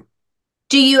thinking?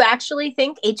 Do you actually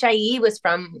think HIE was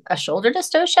from a shoulder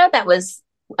dystocia that was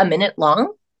a minute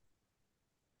long?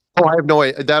 Oh, I have no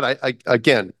idea.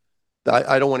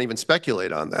 I don't want to even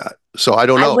speculate on that. So I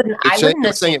don't know. I wouldn't You're saying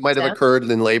assume it might have so. occurred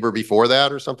in labor before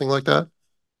that or something like that?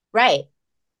 Right.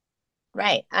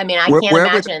 Right. I mean, I can't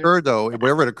imagine.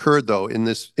 Wherever it occurred though, in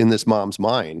this mom's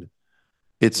mind,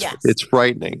 Yes. it's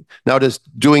frightening. Now, does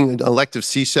doing an elective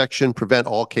C-section prevent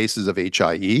all cases of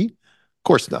HIE? Of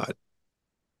course not.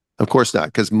 Of course not,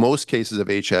 because most cases of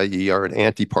HIE are an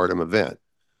antepartum event.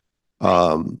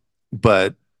 Right.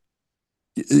 But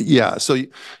yeah, so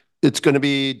it's going to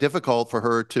be difficult for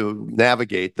her to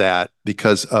navigate that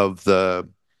because of the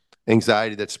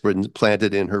anxiety that's been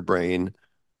planted in her brain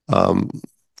um,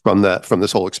 from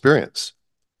this whole experience.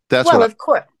 That's Well, what of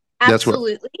course. that's what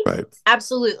Absolutely. right.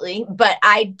 Absolutely. But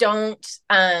I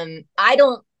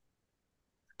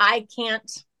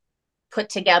can't put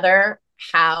together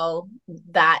how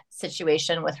that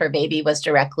situation with her baby was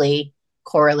directly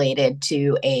correlated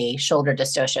to a shoulder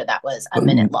dystocia that was a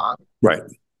minute long. Right.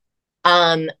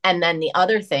 And then the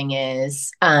other thing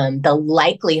is the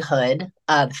likelihood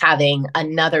of having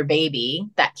another baby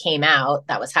that came out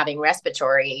that was having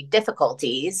respiratory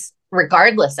difficulties,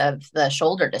 regardless of the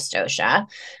shoulder dystocia.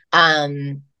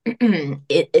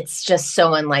 It's just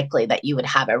so unlikely that you would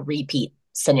have a repeat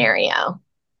scenario.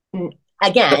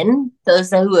 Again,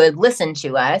 those who would listen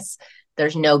to us,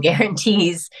 there's no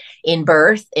guarantees in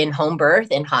birth, in home birth,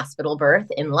 in hospital birth,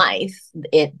 in life.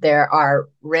 There are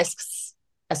risks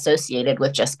associated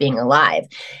with just being alive.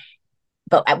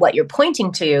 But what you're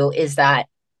pointing to is that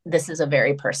this is a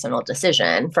very personal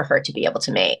decision for her to be able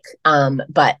to make.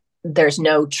 But there's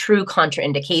no true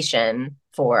contraindication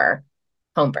for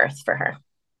home birth for her.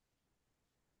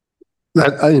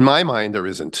 In my mind, there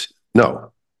isn't.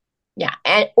 No. Yeah,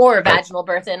 or vaginal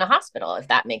birth in a hospital if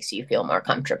that makes you feel more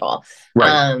comfortable.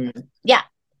 Right. Yeah.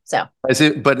 So.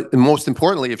 But most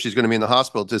importantly, if she's going to be in the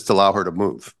hospital, just allow her to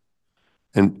move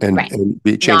right. and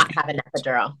be changed. Not have an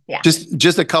epidural. Yeah.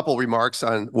 Just a couple remarks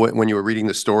on when you were reading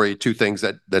the story. Two things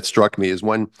that struck me is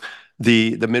one,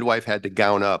 the midwife had to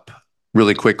gown up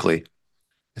really quickly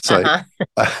It's like,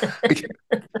 Uh-huh.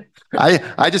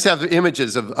 I just have the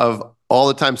images of all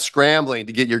the time scrambling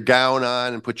to get your gown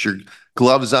on and put your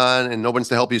gloves on, and nobody's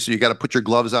to help you, so you got to put your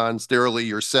gloves on sterilely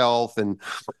yourself, and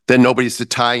then nobody's to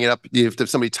tying it up. You have to have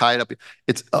somebody tie it up.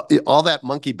 It's all that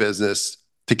monkey business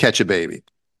to catch a baby.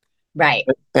 Right.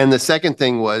 And the second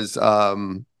thing was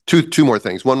two more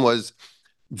things. One was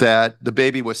that the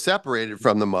baby was separated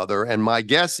from the mother, and my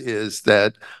guess is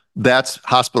that that's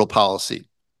hospital policy.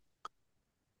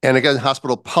 And again,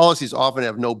 hospital policies often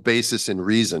have no basis in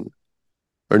reason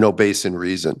or no base in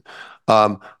reason.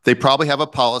 They probably have a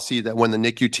policy that when the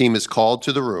NICU team is called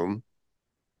to the room,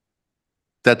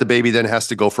 that the baby then has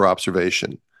to go for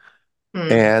observation.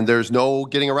 Mm. And there's no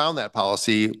getting around that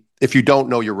policy if you don't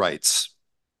know your rights.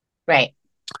 Right.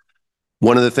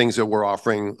 One of the things that we're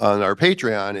offering on our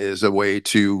Patreon is a way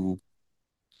to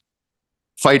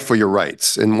fight for your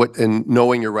rights and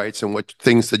knowing your rights and what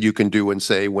things that you can do and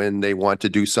say when they want to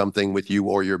do something with you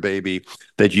or your baby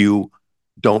that you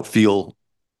don't feel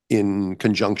in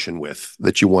conjunction with,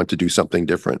 that you want to do something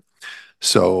different.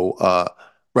 So,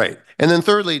 right. And then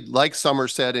thirdly, like Summer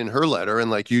said in her letter, and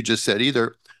like you just said,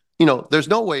 there's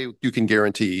no way you can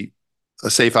guarantee a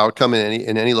safe outcome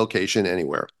in any location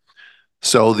anywhere.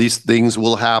 So these things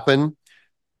will happen.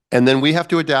 And then we have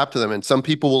to adapt to them. And some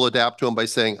people will adapt to them by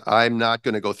saying, I'm not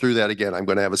going to go through that again. I'm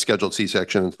going to have a scheduled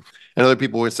C-section. And other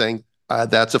people were saying,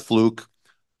 that's a fluke.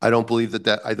 I don't believe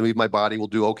I believe my body will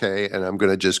do okay. And I'm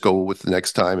going to just go with the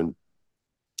next time and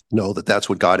know that that's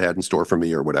what God had in store for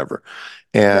me or whatever.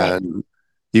 Right. And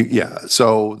yeah,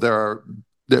 so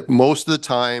most of the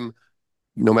time,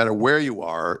 no matter where you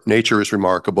are, nature is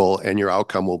remarkable and your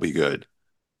outcome will be good.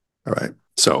 All right.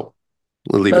 So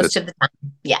we'll leave it at Most of the time.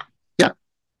 Yeah. yeah.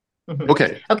 Mhm.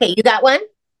 Okay. Okay, you got one?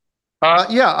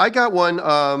 Yeah, I got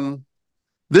one.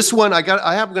 This one I'm going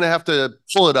to have to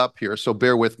pull it up here, so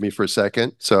bear with me for a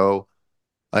second. So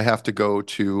I have to go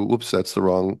to, whoops, that's the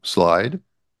wrong slide.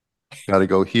 Got to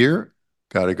go here.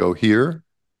 Got to go here.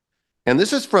 And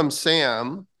this is from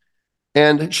Sam,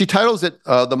 and she titles it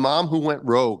 "The Mom Who Went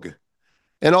Rogue."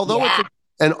 And Yeah.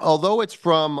 although it's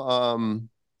from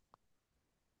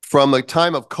the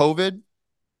time of COVID,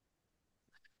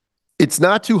 it's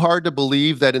not too hard to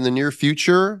believe that in the near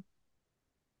future,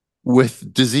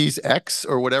 with disease X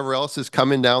or whatever else is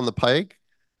coming down the pike,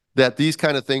 that these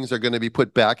kind of things are going to be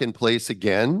put back in place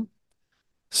again.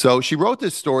 So she wrote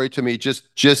this story to me just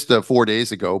 4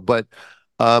 days ago, but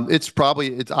it's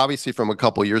obviously from a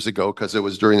couple years ago because it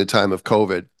was during the time of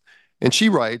COVID. And she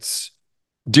writes,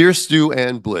 "Dear Stu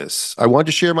and Bliss, I want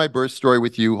to share my birth story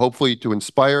with you, hopefully to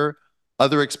inspire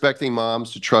other expecting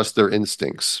moms to trust their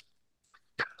instincts.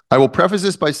 I will preface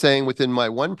this by saying within my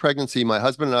one pregnancy, my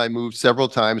husband and I moved several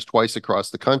times, twice across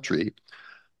the country.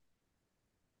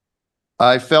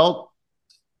 I felt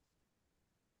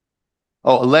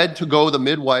led to go the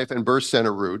midwife and birth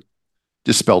center route,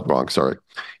 just spelled wrong, sorry,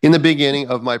 in the beginning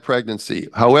of my pregnancy.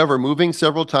 However, moving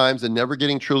several times and never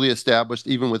getting truly established,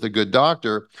 even with a good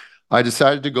doctor, I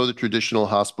decided to go the traditional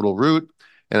hospital route,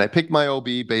 and I picked my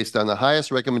OB based on the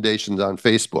highest recommendations on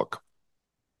Facebook.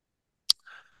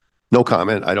 No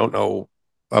comment. I don't know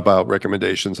about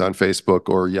recommendations on Facebook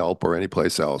or Yelp or any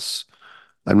place else.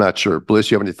 I'm not sure.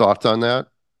 Bliss, you have any thoughts on that?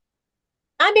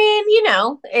 I mean,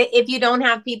 if you don't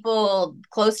have people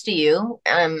close to you,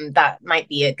 that might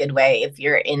be a good way if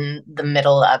you're in the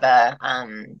middle of a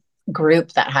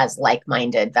group that has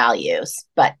like-minded values.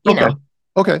 But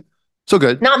Okay. So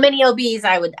good. not many OBs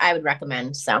I would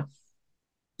recommend. So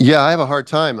Yeah, I have a hard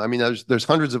time. I mean, there's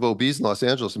hundreds of OBs in Los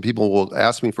Angeles, and people will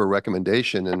ask me for a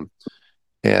recommendation,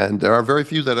 and there are very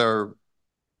few that are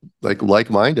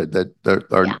like-minded yeah,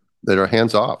 that are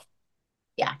hands off.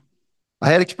 yeah, I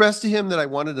had expressed to him that I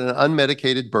wanted an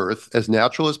unmedicated birth, as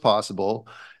natural as possible,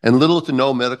 and little to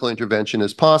no medical intervention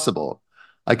as possible.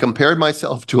 I compared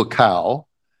myself to a cow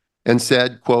and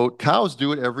said, quote, "Cows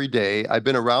do it every day. I've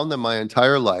been around them my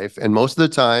entire life, and most of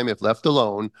the time, if left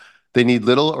alone, they need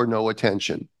little or no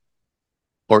attention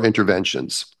or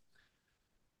interventions."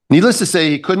 Needless to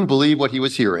say, he couldn't believe what he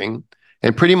was hearing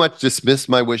and pretty much dismissed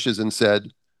my wishes and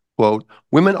said, quote,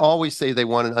 "Women always say they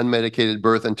want an unmedicated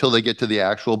birth until they get to the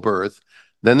actual birth.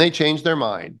 Then they change their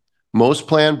mind. Most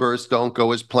planned births don't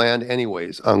go as planned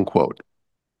anyways," unquote.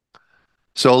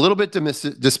 So a little bit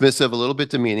dismissive, a little bit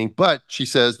demeaning, but she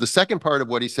says the second part of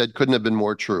what he said couldn't have been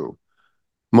more true.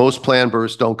 Most planned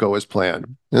births don't go as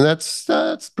planned. And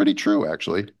that's pretty true,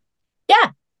 actually.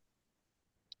 yeah.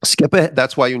 Skip ahead.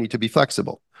 That's why you need to be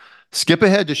flexible. Skip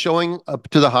ahead to showing up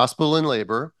to the hospital in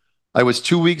labor. I was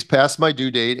 2 weeks past my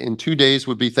due date. In 2 days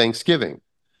would be Thanksgiving.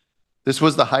 This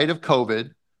was the height of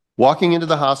COVID. Walking into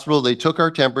the hospital, they took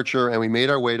our temperature and we made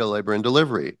our way to labor and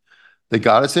delivery. They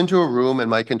got us into a room and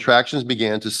my contractions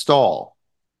began to stall.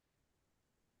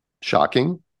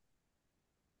 Shocking?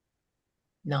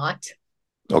 Not.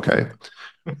 Okay.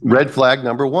 Red flag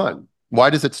number one. Why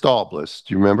does it stall, Bliss?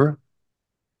 Do you remember?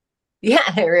 Yeah,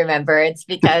 I remember. It's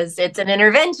because it's an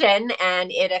intervention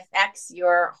and it affects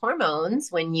your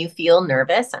hormones when you feel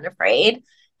nervous and afraid.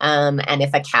 And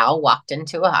if a cow walked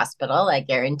into a hospital, I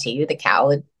guarantee you the cow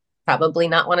would probably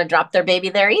not want to drop their baby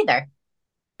there either.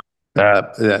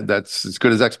 That's as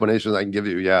good as explanation as I can give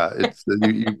you. Yeah, it's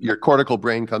your cortical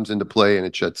brain comes into play and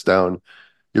it shuts down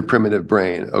your primitive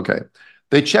brain. Okay.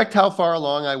 They checked how far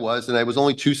along I was, and I was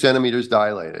only 2 centimeters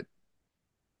dilated.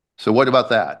 So what about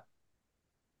that?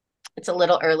 It's a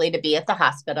little early to be at the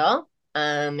hospital.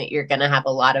 You're going to have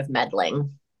a lot of meddling.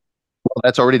 Well,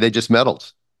 that's already, they just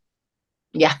meddled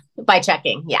Yeah, by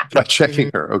checking. Yeah. by checking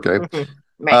Mhm. her. Okay. Mhm.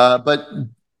 Right. But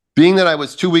being that I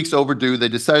was 2 weeks overdue, they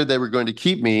decided they were going to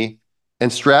keep me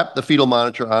and strap the fetal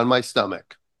monitor on my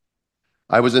stomach.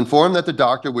 I was informed that the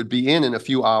doctor would be in a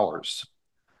few hours.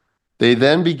 They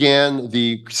then began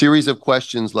the series of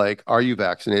questions like, are you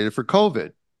vaccinated for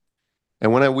COVID?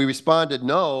 And when we responded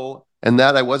no, and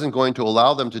that I wasn't going to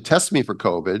allow them to test me for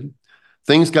COVID,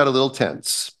 things got a little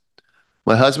tense.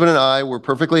 My husband and I were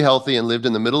perfectly healthy and lived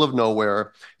in the middle of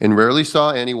nowhere and rarely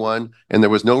saw anyone, and there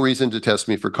was no reason to test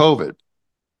me for COVID.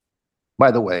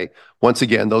 By the way, once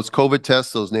again, those COVID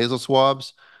tests, those nasal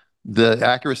swabs, the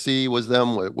accuracy was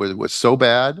so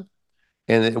bad,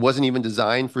 and it wasn't even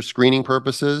designed for screening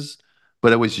purposes,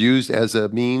 but it was used as a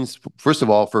means, first of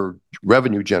all, for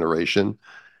revenue generation,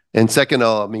 and second of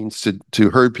all, it means to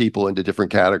herd people into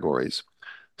different categories.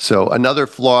 So another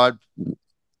flawed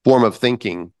form of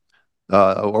thinking,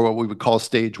 or what we would call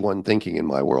stage one thinking in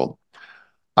my world.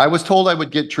 I was told I would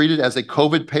get treated as a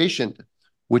COVID patient,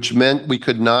 which meant we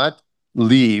could not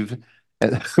leave,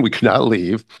 and we could not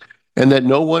leave, and that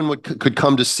no one could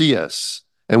come to see us,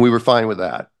 and we were fine with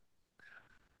that.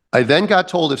 I then got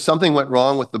told if something went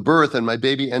wrong with the birth and my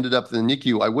baby ended up in the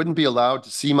NICU, I wouldn't be allowed to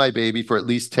see my baby for at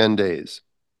least 10 days.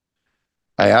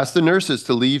 I asked the nurses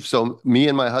to leave so me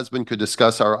and my husband could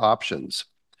discuss our options.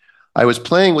 I was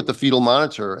playing with the fetal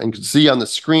monitor and could see on the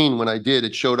screen when I did,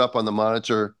 it showed up on the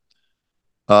monitor.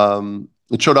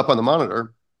 It showed up on the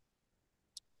monitor.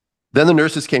 Then the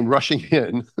nurses came rushing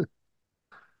in,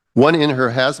 one in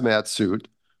her hazmat suit,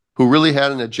 who really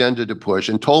had an agenda to push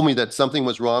and told me that something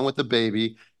was wrong with the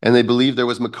baby and they believed there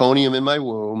was meconium in my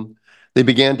womb. They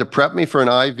began to prep me for an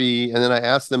IV and then I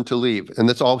asked them to leave. And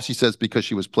that's all she says because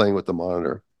she was playing with the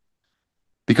monitor.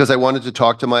 Because I wanted to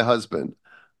talk to my husband.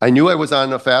 I knew I was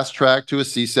on a fast track to a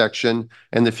C-section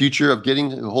and the future of getting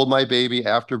to hold my baby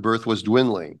after birth was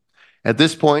dwindling. At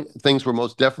this point, things were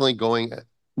most definitely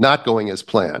not going as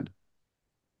planned.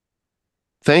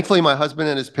 Thankfully, my husband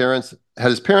and his parents had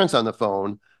his parents on the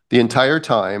phone the entire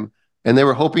time, and they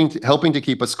were helping to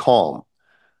keep us calm.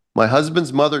 My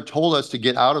husband's mother told us to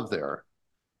get out of there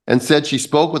and said she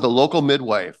spoke with a local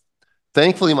midwife.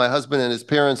 Thankfully, my husband and his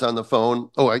parents on the phone.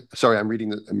 Oh, sorry, I'm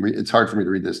reading. It's hard for me to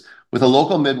read this. With a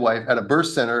local midwife at a birth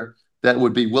center that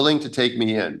would be willing to take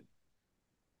me in.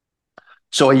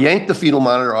 So I yanked the fetal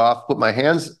monitor off, put my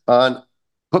pants on,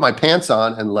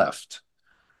 and left.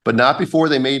 But not before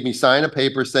they made me sign a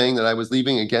paper saying that I was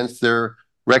leaving against their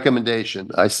recommendation.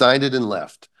 I signed it and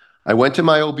left. I went to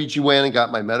my OBGYN and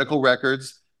got my medical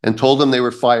records and told them they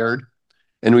were fired.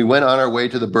 And we went on our way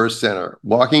to the birth center.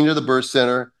 Walking to the birth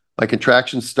center, my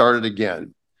contractions started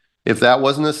again. If that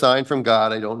wasn't a sign from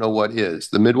God, I don't know what is.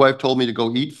 The midwife told me to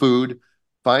go eat food,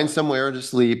 find somewhere to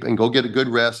sleep, and go get a good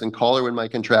rest and call her when my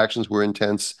contractions were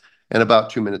intense and about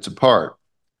 2 minutes apart.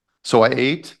 So I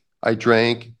ate, I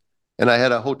drank, and I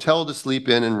had a hotel to sleep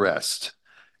in and rest.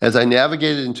 As I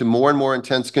navigated into more and more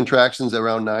intense contractions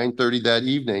around 9:30 that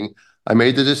evening, I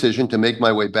made the decision to make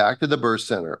my way back to the birth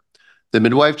center. The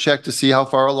midwife checked to see how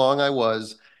far along I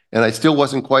was, and I still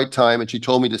wasn't quite time, and she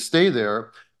told me to stay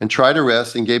there and try to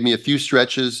rest and gave me a few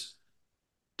stretches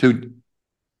to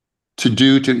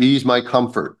do to ease my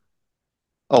comfort.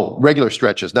 Oh, regular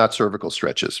stretches, not cervical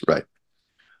stretches, right?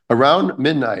 Around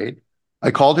midnight,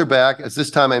 I called her back as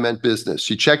this time I meant business.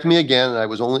 She checked me again and I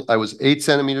was 8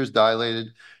 centimeters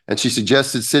dilated and she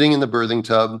suggested sitting in the birthing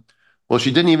tub. Well,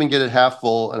 she didn't even get it half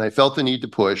full and I felt the need to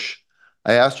push.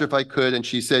 I asked her if I could and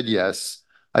she said yes.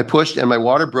 I pushed and my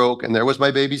water broke and there was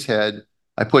my baby's head.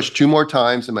 I pushed 2 more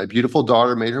times and my beautiful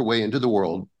daughter made her way into the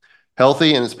world,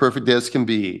 healthy and as perfect as can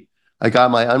be. I got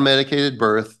my unmedicated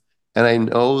birth and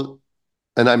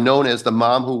I'm known as the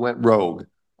mom who went rogue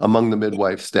among the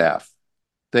midwife staff.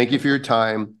 Thank you for your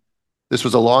time. This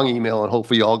was a long email and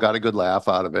hopefully you all got a good laugh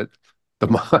out of it.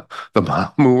 the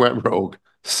mom who went rogue,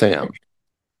 Sam.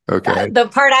 Okay. The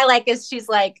part I like is she's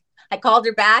like, I called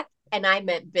her back and I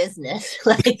meant business.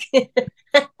 Like,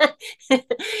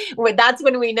 that's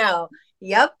when we know.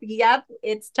 Yep,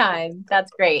 it's time.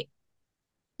 That's great.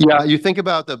 Yeah, you think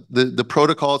about the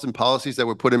protocols and policies that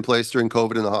were put in place during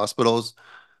COVID in the hospitals,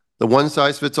 the one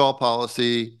size fits all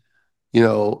policy, you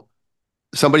know,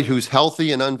 somebody who's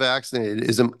healthy and unvaccinated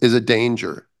is a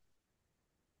danger.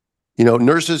 You know,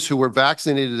 nurses who were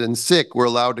vaccinated and sick were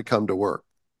allowed to come to work.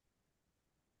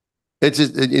 That's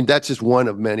just one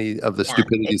of many of the Yeah, it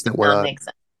stupidities that does went not on make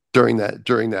sense. during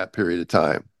that period of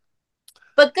time.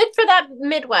 But good for that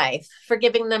midwife for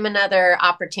giving them another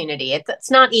opportunity.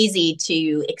 It's not easy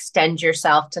to extend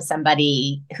yourself to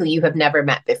somebody who you have never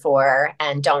met before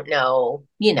and don't know,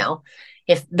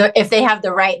 if they have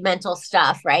the right mental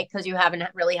stuff, right? Because you haven't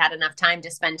really had enough time to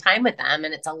spend time with them,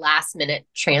 and it's a last minute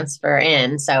transfer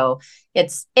in. So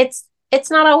it's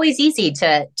not always easy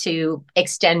to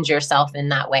extend yourself in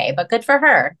that way. But good for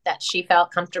her that she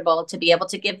felt comfortable to be able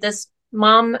to give this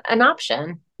mom an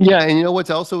option. Yeah, and you know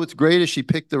what's great is she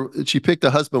picked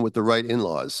a husband with the right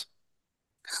in-laws.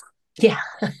 Yeah,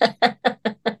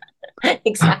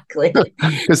 exactly.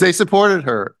 Because they supported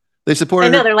her. They I supported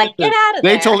her. know. They're like, get out of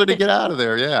They told there. her to get out of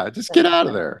there. Yeah, just get out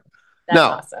of there. That's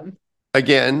Now, awesome.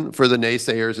 again, for the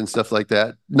naysayers and stuff like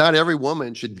that, not every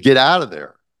woman should get out of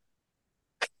there.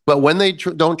 But when they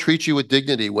don't treat you with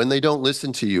dignity, when they don't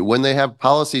listen to you, when they have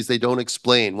policies they don't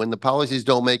explain, when the policies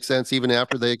don't make sense even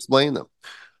after they explain them,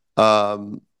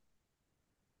 um,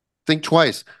 think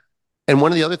twice. And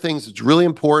one of the other things that's really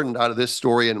important out of this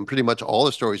story and pretty much all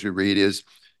the stories we read is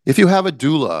if you have a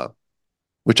doula,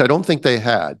 which I don't think they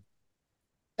had,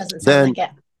 Doesn't sound then like it.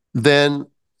 then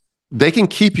they can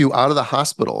keep you out of the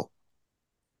hospital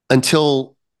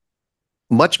until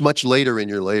much, much later in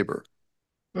your labor.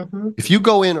 Mm-hmm. If you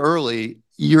go in early,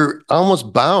 you're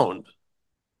almost bound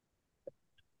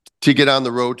to get on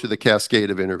the road to the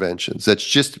cascade of interventions. That's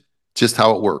just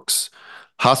how it works.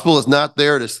 Hospital is not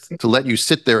there to let you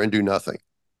sit there and do nothing.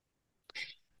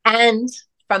 And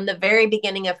from the very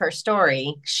beginning of her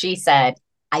story, she said,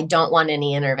 I don't want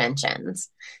any interventions.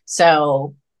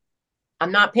 So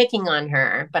I'm not picking on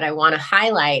her, but I want to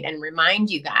highlight and remind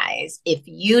you guys, if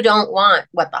you don't want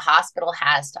what the hospital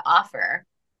has to offer,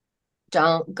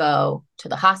 don't go to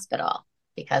the hospital,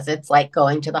 because it's like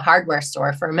going to the hardware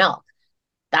store for milk.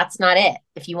 That's not it.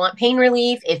 If you want pain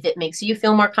relief, if it makes you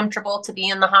feel more comfortable to be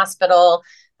in the hospital,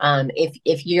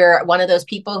 if you're one of those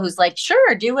people who's like,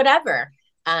 sure, do whatever,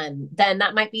 then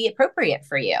that might be appropriate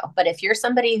for you. But if you're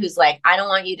somebody who's like, I don't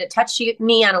want you to touch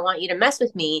me, I don't want you to mess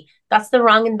with me, that's the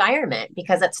wrong environment,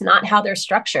 because that's not how they're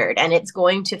structured. And it's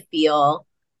going to feel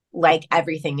like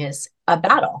everything is a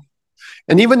battle.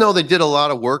 And even though they did a lot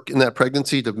of work in that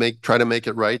pregnancy to try to make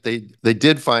it right, they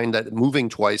did find that moving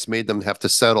twice made them have to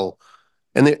settle,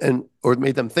 or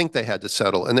made them think they had to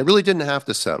settle, and they really didn't have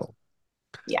to settle.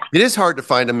 Yeah. It is hard to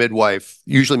find a midwife.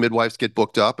 Usually midwives get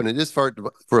booked up, and it is hard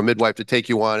for a midwife to take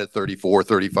you on at 34,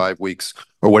 35 weeks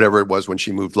or whatever it was when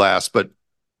she moved last. But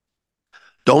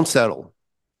don't settle.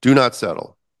 Do not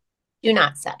settle. Do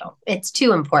not settle. It's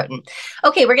too important.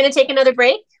 Okay, we're going to take another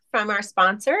break from our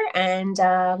sponsor, and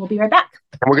we'll be right back.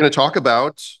 And we're going to talk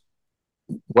about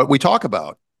what we talk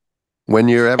about when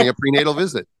you're having a prenatal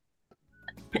visit.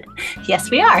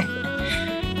 Yes, we are.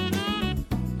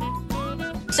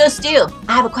 So, Stu,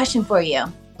 I have a question for you.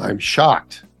 I'm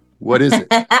shocked. What is it?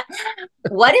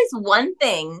 What is one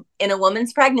thing in a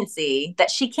woman's pregnancy that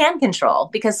she can control?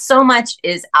 Because so much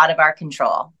is out of our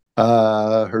control.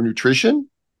 Her nutrition?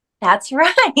 That's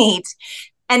right.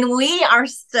 And we are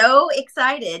so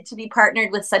excited to be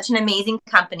partnered with such an amazing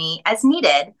company as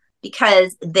Needed,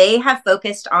 because they have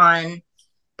focused on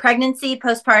pregnancy,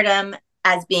 postpartum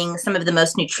as being some of the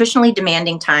most nutritionally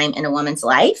demanding time in a woman's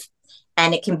life.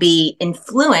 And it can be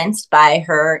influenced by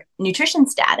her nutrition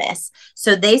status.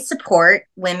 So they support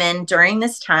women during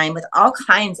this time with all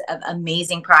kinds of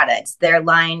amazing products. Their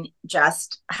line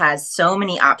just has so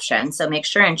many options. So make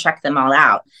sure and check them all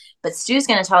out. But Stu's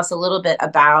going to tell us a little bit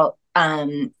about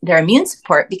their immune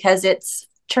support, because it's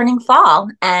turning fall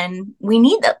and we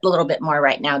need a little bit more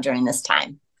right now during this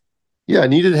time. Yeah,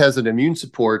 Needed has an immune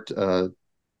support,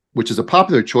 which is a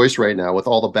popular choice right now with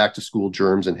all the back to school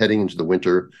germs and heading into the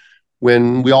winter,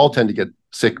 when we all tend to get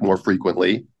sick more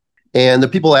frequently. And the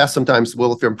people ask sometimes,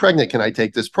 well, if I'm pregnant, can I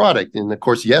take this product? And of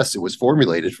course, yes, it was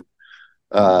formulated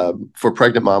for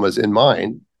pregnant mamas in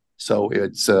mind. So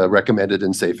it's recommended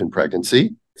and safe in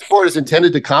pregnancy. Support is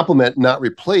intended to complement, not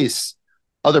replace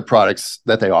other products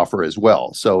that they offer as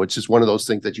well. So it's just one of those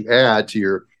things that you add to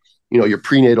your your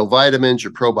prenatal vitamins,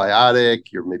 your probiotic,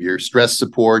 maybe your stress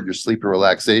support, your sleep and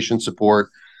relaxation support.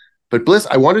 But Bliss,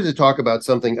 I wanted to talk about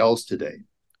something else today.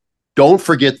 Don't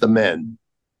forget the men.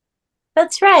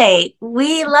 That's right.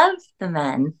 We love the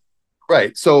men.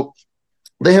 Right. So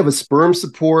they have a sperm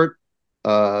support,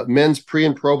 men's pre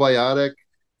and probiotic,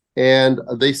 and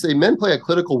they say men play a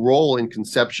critical role in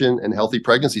conception and healthy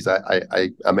pregnancies. I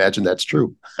imagine that's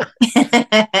true.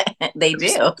 They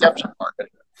do.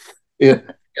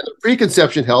 And the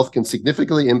preconception health can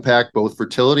significantly impact both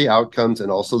fertility outcomes and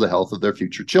also the health of their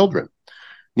future children.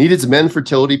 Needed's Men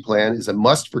Fertility Plan is a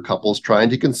must for couples trying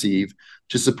to conceive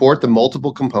to support the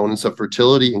multiple components of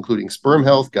fertility, including sperm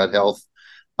health, gut health,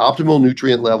 optimal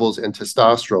nutrient levels, and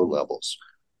testosterone levels,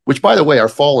 which, by the way, are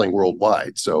falling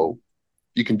worldwide. So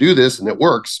you can do this and it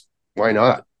works. Why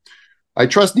not? I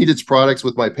trust Needed's products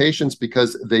with my patients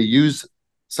because they use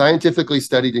scientifically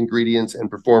studied ingredients and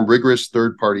perform rigorous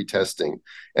third-party testing.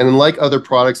 And unlike other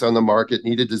products on the market,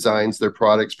 Needed designs their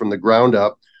products from the ground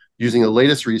up using the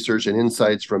latest research and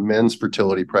insights from men's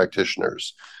fertility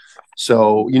practitioners.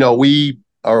 So, we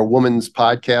are a woman's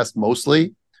podcast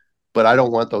mostly, but I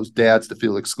don't want those dads to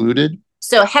feel excluded.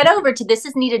 So head over to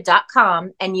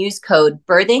thisisneeded.com and use code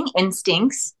Birthing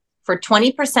Instincts for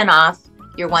 20% off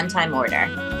your one-time order.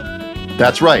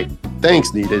 That's right.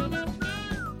 Thanks, Needed.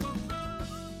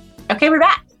 Okay, we're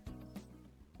back.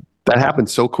 That happened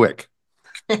so quick.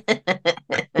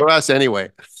 For us,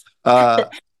 anyway.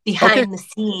 Behind the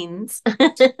scenes.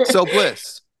 So,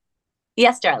 Bliss.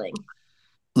 Yes, darling.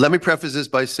 Let me preface this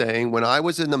by saying when I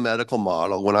was in the medical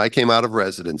model, when I came out of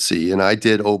residency and I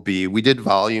did OB, we did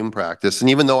volume practice. And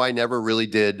even though I never really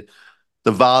did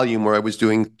the volume where I was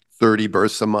doing 30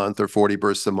 births a month or 40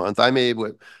 births a month, I may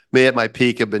at my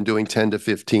peak have been doing 10 to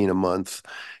 15 a month.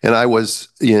 And I was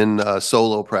in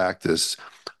solo practice.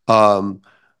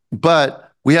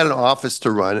 But we had an office to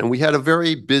run, and we had a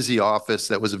very busy office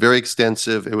that was very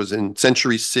extensive. It was in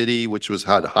Century City, which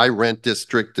had a high rent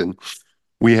district, and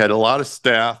we had a lot of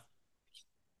staff,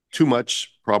 too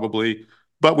much probably,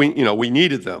 but we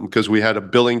needed them because we had a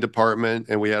billing department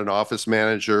and we had an office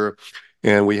manager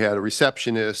and we had a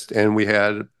receptionist and we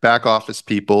had back office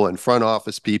people and front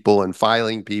office people and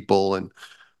filing people and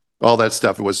all that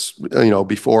stuff. It was,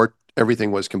 before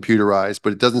everything was computerized,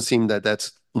 but it doesn't seem that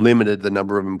that's limited the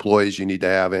number of employees you need to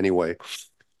have anyway,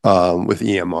 with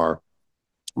EMR.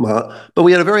 But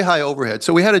we had a very high overhead.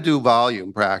 So we had to do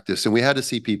volume practice and we had to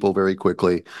see people very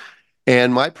quickly.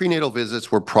 And my prenatal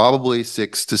visits were probably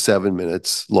 6 to 7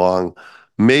 minutes long,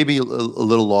 maybe a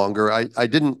little longer. I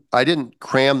didn't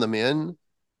cram them in,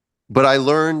 but I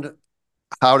learned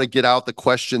how to get out the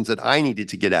questions that I needed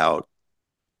to get out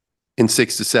in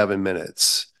 6 to 7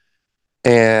 minutes.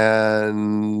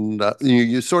 And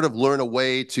you sort of learn a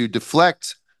way to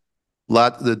deflect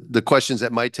the questions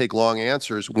that might take long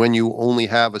answers when you only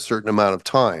have a certain amount of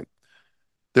time.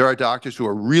 There are doctors who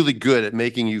are really good at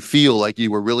making you feel like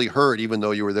you were really heard, even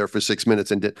though you were there for 6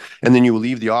 minutes, and then you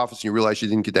leave the office and you realize you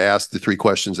didn't get to ask the 3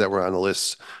 questions that were on the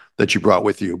list that you brought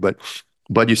with you,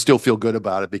 but you still feel good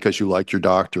about it because you like your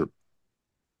doctor.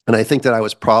 And I think that I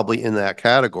was probably in that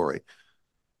category.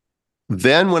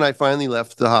 Then when I finally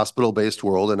left the hospital-based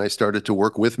world and I started to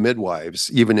work with midwives,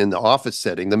 even in the office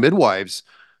setting, the midwives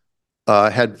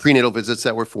had prenatal visits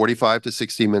that were 45 to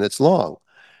 60 minutes long.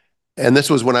 And this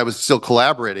was when I was still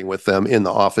collaborating with them in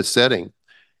the office setting.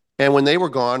 And when they were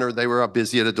gone or they were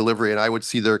busy at a delivery and I would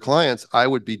see their clients, I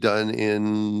would be done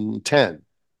in 10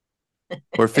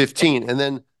 or 15. And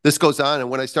then this goes on. And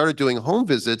when I started doing home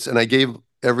visits and I gave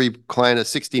every client a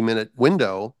 60-minute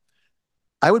window,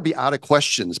 I would be out of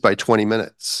questions by 20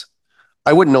 minutes.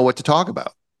 I wouldn't know what to talk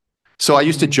about. So I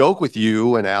used to joke with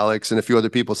you and Alex and a few other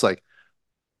people. It's like,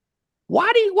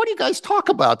 what do you guys talk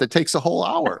about that takes a whole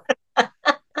hour?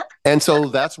 And so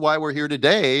that's why we're here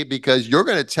today, because you're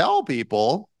going to tell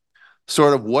people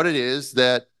sort of what it is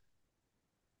that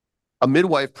a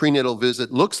midwife prenatal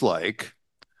visit looks like.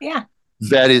 Yeah.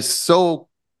 That is so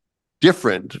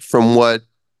different from what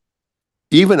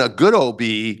even a good OB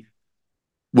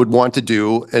would want to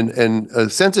do and a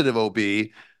sensitive OB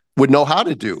would know how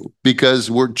to do,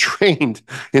 because we're trained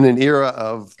in an era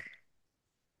of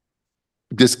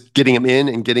just getting them in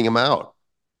and getting them out.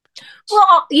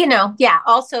 Well, yeah.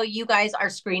 Also, you guys are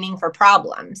screening for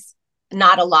problems,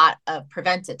 not a lot of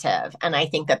preventative. And I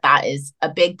think that is a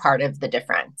big part of the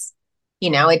difference.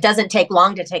 It doesn't take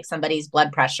long to take somebody's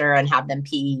blood pressure and have them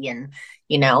pee and,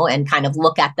 and kind of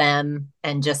look at them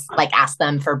and just like ask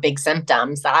them for big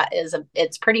symptoms.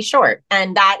 It's pretty short.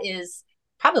 And that is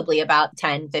probably about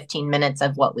 10, 15 minutes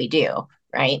of what we do.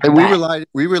 Right. And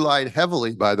we relied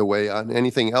heavily, by the way, on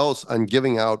anything else, on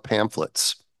giving out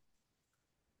pamphlets.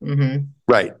 Mm-hmm.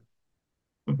 Right.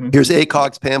 Mm-hmm. Here's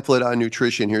ACOG's pamphlet on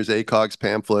nutrition. Here's ACOG's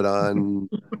pamphlet on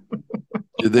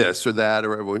this or that,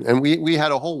 and we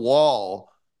had a whole wall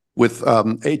with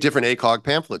 8 different ACOG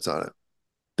pamphlets on it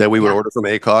that we would Yeah. order from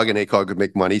ACOG, and ACOG would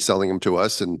make money selling them to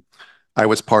us. And I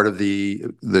was part of the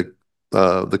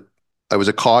I was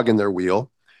a cog in their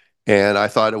wheel, and I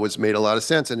thought it was made a lot of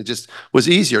sense, and it just was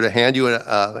easier to hand you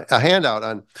a handout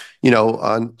on,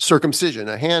 on circumcision,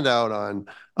 a handout on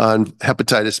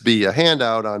hepatitis B, a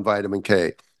handout on vitamin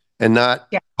K, and not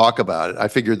Yeah. talk about it. I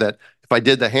figured that if I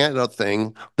did the handout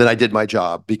thing, then I did my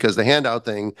job, because the handout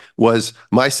thing was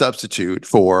my substitute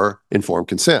for informed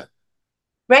consent.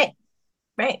 Right.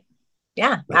 Right.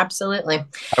 Yeah, absolutely.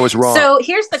 I was wrong. So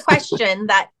here's the question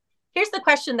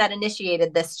that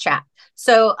initiated this chat.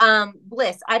 So,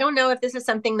 Bliss, I don't know if this is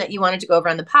something that you wanted to go over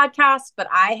on the podcast, but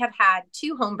I have had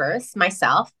 2 home births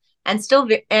myself, and still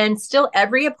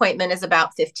every appointment is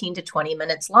about 15 to 20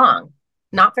 minutes long.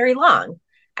 Not very long.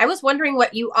 I was wondering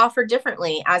what you offer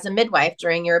differently as a midwife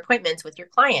during your appointments with your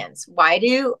clients. Why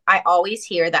do I always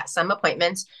hear that some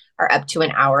appointments are up to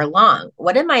an hour long?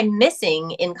 What am I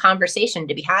missing in conversation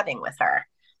to be having with her?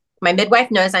 My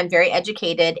midwife knows I'm very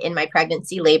educated in my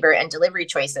pregnancy, labor, and delivery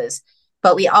choices,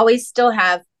 but we always still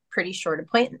have pretty short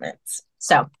appointments.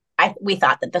 So we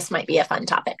thought that this might be a fun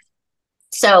topic.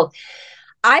 So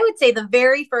I would say the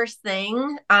very first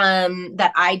thing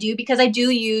that I do, because I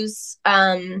do use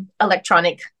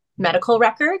electronic medical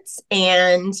records,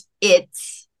 and it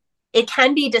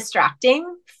can be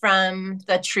distracting from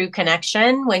the true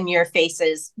connection when your face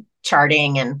is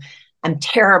charting, and I'm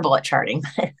terrible at charting,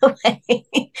 by the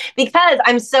way, because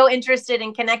I'm so interested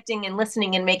in connecting and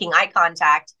listening and making eye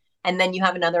contact. And then you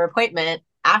have another appointment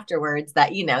afterwards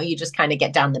that, you just kind of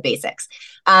get down the basics.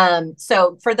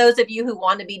 So for those of you who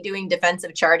want to be doing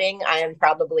defensive charting, I am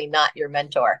probably not your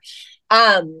mentor.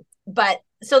 But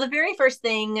so the very first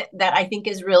thing that I think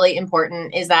is really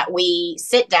important is that we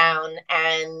sit down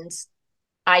and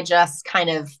I just kind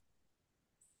of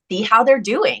see how they're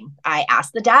doing. I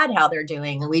ask the dad how they're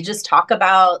doing, and we just talk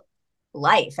about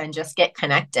life and just get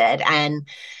connected. And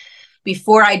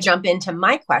before I jump into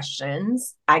my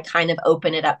questions, I kind of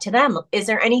open it up to them. Is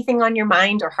there anything on your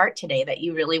mind or heart today that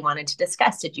you really wanted to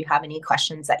discuss? Did you have any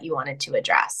questions that you wanted to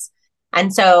address?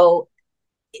 And so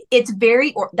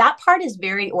that part is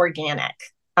very organic.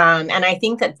 And I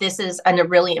think that this is a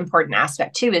really important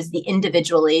aspect too, is the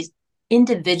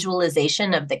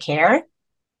individualization of the care.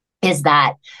 Is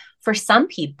that for some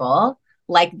people,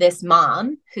 like this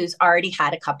mom who's already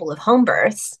had a couple of home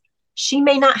births, she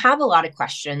may not have a lot of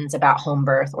questions about home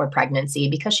birth or pregnancy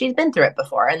because she's been through it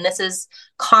before. And this is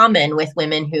common with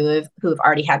women who've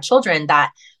already had children,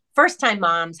 that first time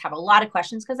moms have a lot of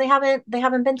questions because they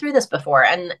haven't been through this before,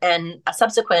 and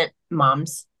subsequent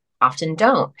moms often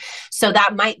don't. So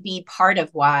that might be part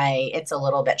of why it's a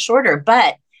little bit shorter.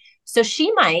 But so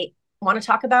she might want to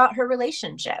talk about her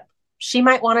relationship. She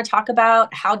might want to talk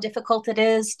about how difficult it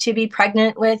is to be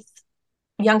pregnant with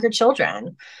younger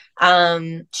children.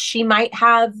 She might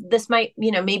have,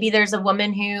 maybe there's a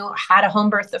woman who had a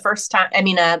home birth the first time,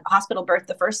 a hospital birth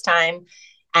the first time,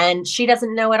 and she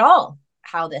doesn't know at all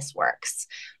how this works.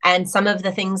 And some of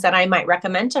the things that I might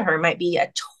recommend to her might be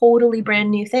a totally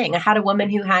brand new thing. I had a woman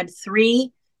who had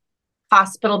 3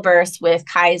 hospital births with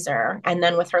Kaiser, and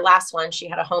then with her last one, she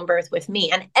had a home birth with me.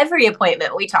 And every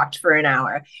appointment, we talked for an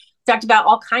hour, talked about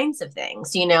all kinds of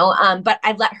things, but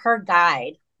I let her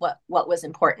guide what was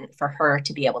important for her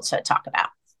to be able to talk about.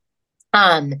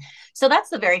 So that's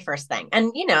the very first thing.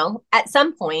 And, at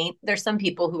some point, there's some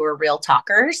people who are real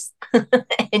talkers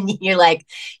and you're like,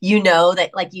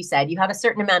 that, like you said, you have a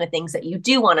certain amount of things that you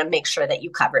do want to make sure that you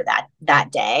cover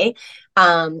that day.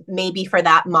 Maybe for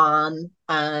that mom,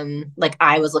 like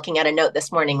I was looking at a note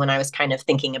this morning when I was kind of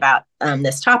thinking about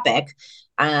this topic.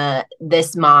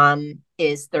 This mom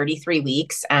is 33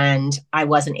 weeks, and I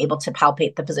wasn't able to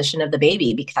palpate the position of the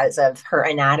baby because of her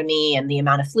anatomy and the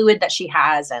amount of fluid that she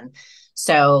has. And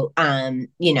so,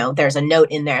 there's a note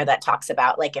in there that talks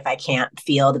about, like, if I can't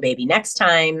feel the baby next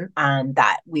time,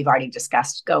 that we've already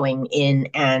discussed going in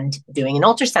and doing an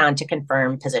ultrasound to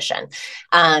confirm position.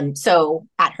 So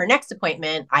at her next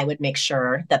appointment, I would make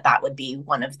sure that would be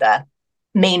one of the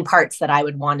main parts that I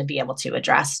would want to be able to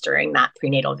address during that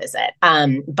prenatal visit.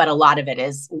 But a lot of it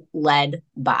is led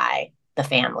by the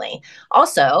family.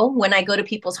 Also, when I go to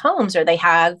people's homes or they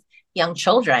have young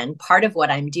children, part of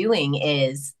what I'm doing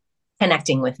is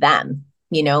connecting with them,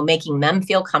 making them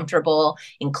feel comfortable,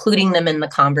 including them in the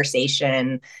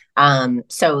conversation.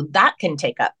 So that can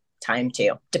take up time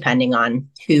too, depending on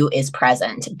who is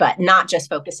present, but not just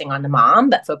focusing on the mom,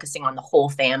 but focusing on the whole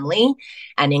family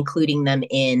and including them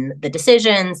in the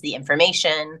decisions, the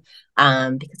information,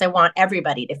 because I want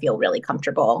everybody to feel really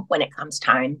comfortable when it comes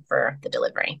time for the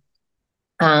delivery.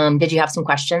 Did you have some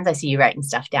questions? I see you writing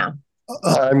stuff down.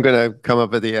 I'm gonna come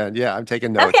up at the end. Yeah, I'm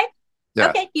taking notes. Okay. Yeah.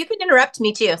 Okay. You can interrupt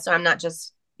me too. So I'm not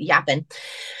just yapping.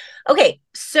 Okay.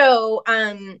 So,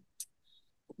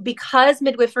 because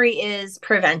midwifery is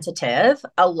preventative,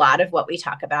 a lot of what we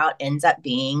talk about ends up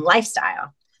being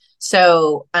lifestyle.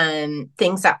 So,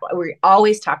 things that we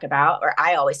always talk about, or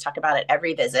I always talk about at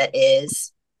every visit,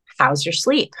 is how's your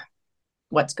sleep?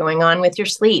 What's going on with your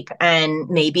sleep? And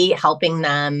maybe helping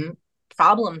them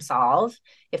problem solve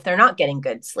if they're not getting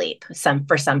good sleep.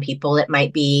 For some people, it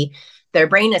might be their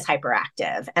brain is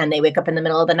hyperactive and they wake up in the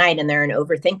middle of the night and they're an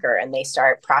overthinker and they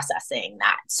start processing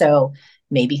that. So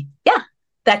maybe, yeah,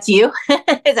 that's you.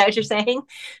 Is that what you're saying?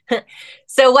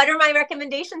 So what are my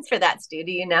recommendations for that, Stu?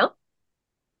 Do you know?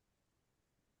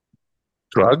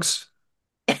 Drugs?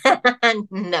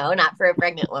 No, not for a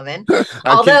pregnant woman. I'm kidding.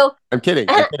 Although, I'm kidding.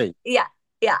 I'm kidding. yeah,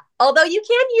 yeah. Although you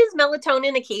can use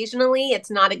melatonin occasionally, it's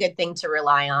not a good thing to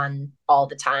rely on all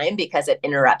the time because it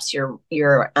interrupts your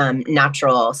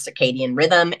natural circadian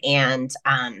rhythm and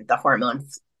the hormone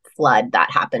flood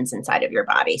that happens inside of your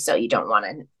body. So you don't want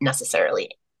to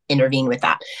necessarily intervene with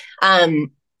that.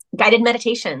 Guided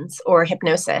meditations or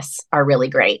hypnosis are really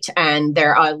great. And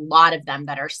there are a lot of them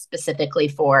that are specifically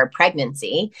for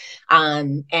pregnancy.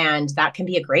 And that can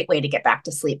be a great way to get back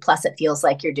to sleep. Plus, it feels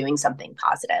like you're doing something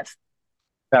positive.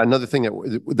 Yeah, another thing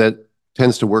that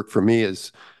tends to work for me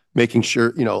is making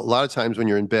sure, a lot of times when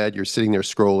you're in bed, you're sitting there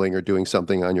scrolling or doing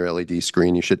something on your LED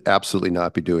screen. You should absolutely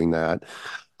not be doing that.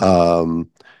 Um,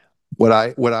 what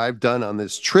I've done on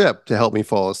this trip to help me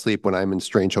fall asleep when I'm in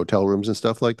strange hotel rooms and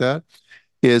stuff like that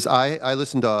is I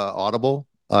listen to Audible.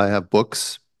 I have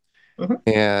books, Mhm.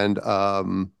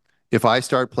 and if I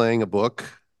start playing a book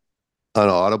on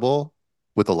Audible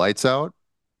with the lights out,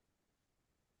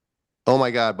 oh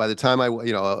my God, by the time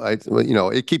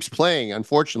it keeps playing.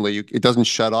 Unfortunately, it doesn't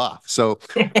shut off. So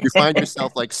you find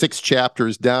yourself like six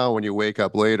chapters down when you wake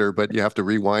up later, but you have to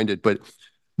rewind it. But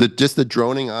just the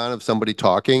droning on of somebody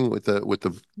talking with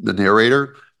the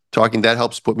narrator talking, that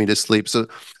helps put me to sleep. So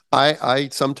I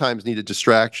sometimes need a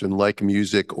distraction like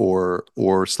music or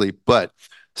sleep, but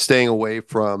staying away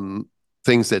from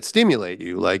things that stimulate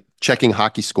you, like checking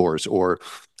hockey scores or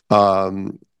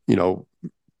um, you know,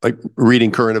 like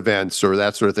reading current events or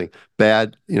that sort of thing.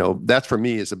 Bad, that for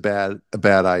me is a bad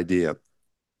idea.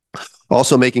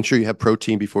 Also, making sure you have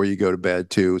protein before you go to bed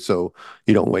too, so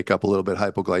you don't wake up a little bit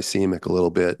hypoglycemic a little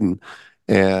bit and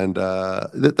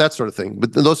that sort of thing.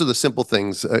 But those are the simple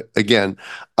things. Again,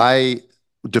 I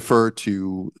defer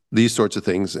to these sorts of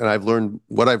things, and I've learned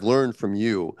what I've learned from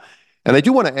you. And I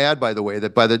do want to add, by the way,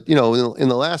 that in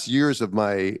the last years of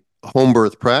my home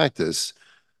birth practice,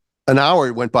 an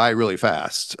hour went by really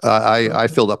fast. I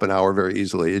filled up an hour very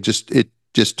easily. It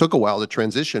just took a while to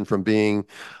transition from being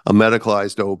a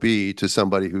medicalized OB to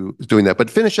somebody who's doing that. But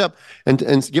finish up and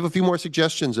give a few more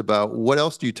suggestions about what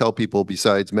else do you tell people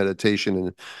besides meditation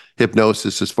and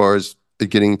hypnosis as far as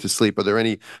getting to sleep? Are there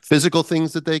any physical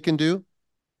things that they can do?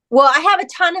 Well, I have a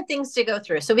ton of things to go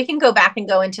through. So we can go back and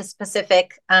go into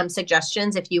specific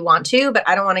suggestions if you want to, but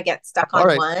I don't want to get stuck All on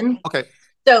right. one. Okay.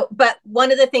 So, but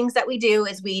one of the things that we do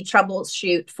is we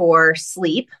troubleshoot for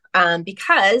sleep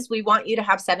because we want you to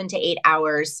have 7 to 8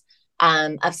 hours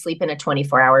of sleep in a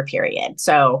 24-hour period.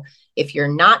 So, if you're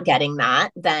not getting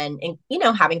that, then,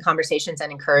 having conversations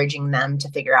and encouraging them to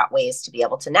figure out ways to be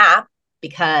able to nap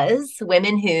because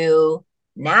women who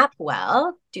nap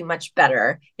well do much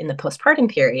better in the postpartum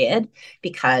period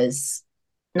because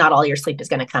not all your sleep is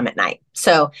going to come at night.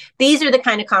 So these are the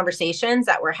kind of conversations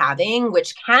that we're having,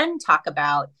 which can talk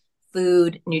about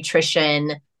food,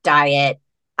 nutrition, diet,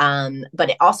 but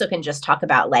it also can just talk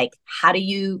about like how do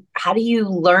you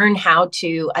learn how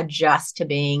to adjust to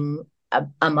being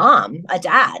a mom, a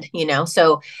dad,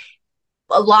 So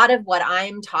a lot of what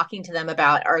I'm talking to them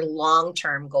about are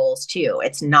long-term goals too.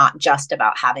 It's not just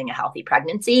about having a healthy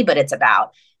pregnancy, but it's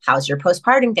about how's your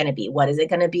postpartum going to be? What is it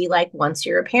going to be like once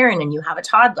you're a parent and you have a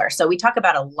toddler? So we talk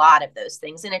about a lot of those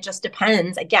things, and it just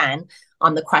depends, again,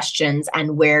 on the questions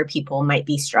and where people might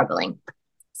be struggling.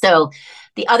 So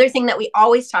the other thing that we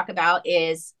always talk about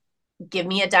is give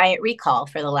me a diet recall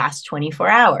for the last 24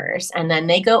 hours. And then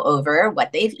they go over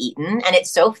what they've eaten. And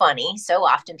it's so funny. So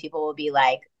often people will be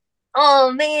like,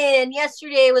 oh man,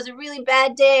 yesterday was a really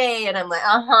bad day. And I'm like,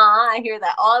 I hear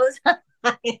that all the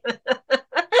time.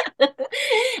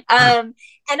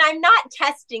 and I'm not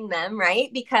testing them, right?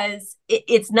 Because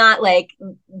it's not like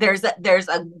there's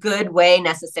a good way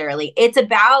necessarily. It's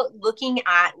about looking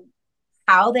at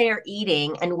how they are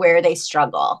eating and where they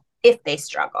struggle, if they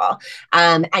struggle,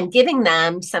 and giving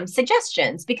them some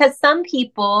suggestions, because some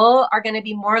people are going to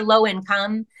be more low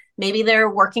income. Maybe they're a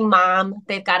working mom,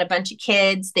 they've got a bunch of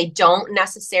kids, they don't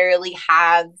necessarily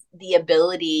have the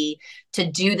ability to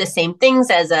do the same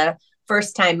things as a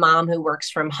first time mom who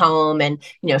works from home, and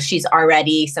she's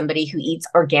already somebody who eats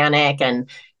organic. And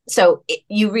so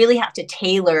you really have to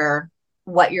tailor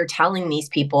what you're telling these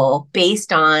people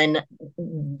based on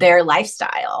their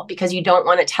lifestyle, because you don't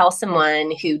want to tell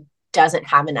someone who doesn't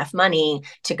have enough money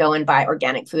to go and buy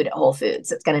organic food at Whole Foods.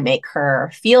 It's going to make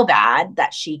her feel bad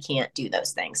that she can't do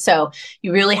those things. So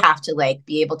you really have to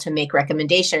be able to make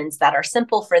recommendations that are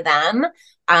simple for them,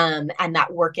 and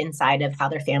that work inside of how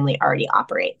their family already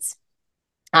operates.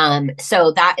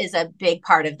 So that is a big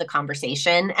part of the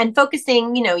conversation, and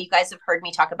focusing, you guys have heard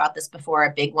me talk about this before.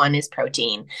 A big one is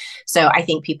protein. So I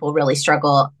think people really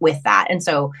struggle with that. And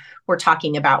so we're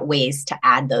talking about ways to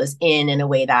add those in a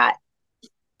way that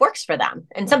works for them.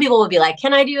 And some people will be like,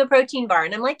 can I do a protein bar?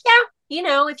 And I'm like,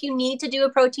 yeah, if you need to do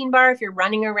a protein bar, if you're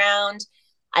running around,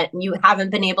 you haven't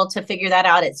been able to figure that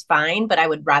out, it's fine, but I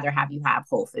would rather have you have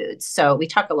whole foods. So we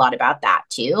talk a lot about that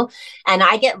too. And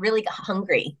I get really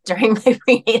hungry during my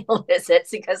prenatal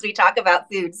visits because we talk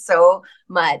about food so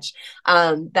much,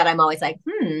 that I'm always like,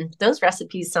 those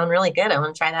recipes sound really good. I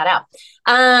want to try that out.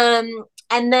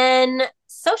 And then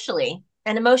socially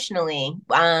and emotionally,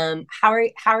 how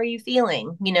are you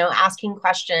feeling? Asking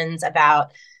questions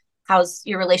about, how's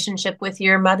your relationship with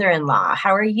your mother-in-law?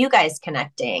 How are you guys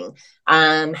connecting?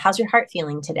 How's your heart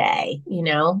feeling today?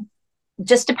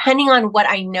 Just depending on what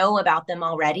I know about them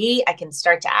already, I can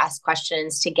start to ask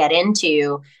questions to get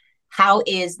into how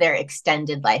is their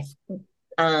extended life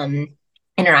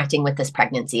interacting with this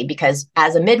pregnancy. Because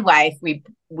as a midwife, we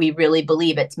really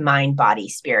believe it's mind, body,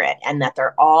 spirit, and that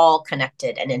they're all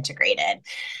connected and integrated.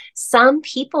 Some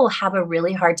people have a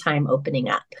really hard time opening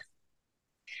up.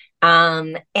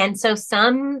 And so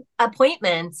some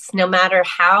appointments, no matter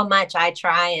how much I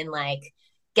try and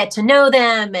get to know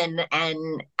them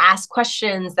and ask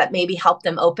questions that maybe help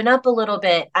them open up a little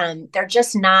bit, they're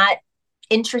just not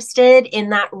interested in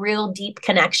that real deep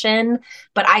connection.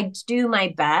 But I do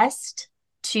my best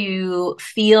to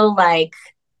feel like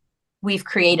we've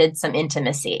created some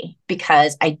intimacy,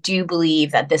 because I do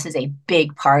believe that this is a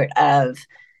big part of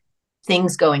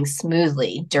things going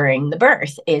smoothly during the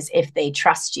birth, is if they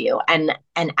trust you, and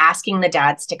asking the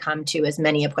dads to come to as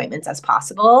many appointments as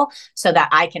possible so that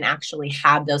I can actually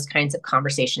have those kinds of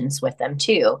conversations with them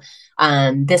too.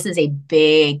 This is a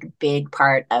big, big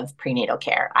part of prenatal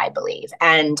care, I believe.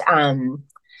 And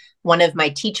one of my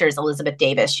teachers, Elizabeth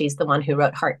Davis, she's the one who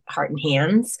wrote Heart and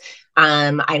Hands.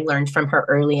 I learned from her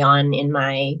early on in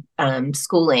my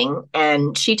schooling,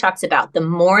 and she talks about the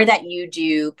more that you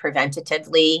do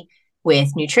preventatively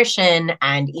with nutrition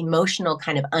and emotional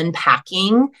kind of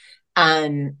unpacking,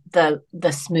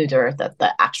 the smoother that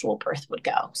the actual birth would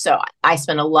go. So I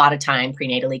spend a lot of time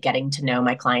prenatally getting to know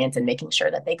my clients and making sure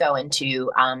that they go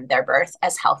into their birth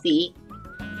as healthy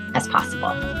as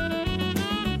possible.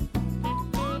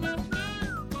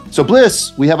 So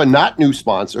Bliss, we have a not new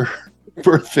sponsor,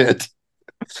 BirthFit.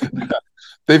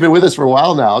 They've been with us for a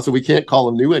while now, so we can't call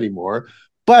them new anymore.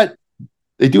 But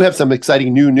they do have some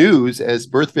exciting new news, as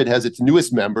BirthFit has its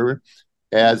newest member,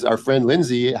 as our friend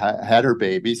Lindsay had her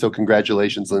baby. So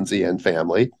congratulations, Lindsay and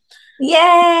family.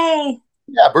 Yay!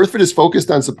 Yeah, BirthFit is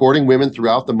focused on supporting women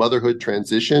throughout the motherhood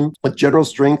transition with general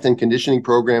strength and conditioning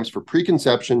programs for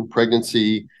preconception,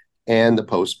 pregnancy, and the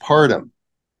postpartum.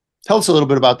 Tell us a little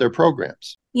bit about their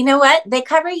programs. You know what? They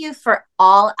cover you for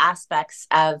all aspects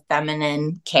of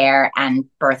feminine care and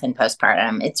birth and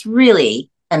postpartum. It's really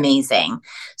amazing.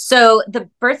 So the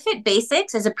BirthFit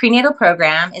Basics is a prenatal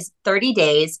program, is 30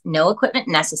 days, no equipment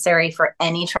necessary for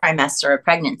any trimester of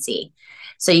pregnancy.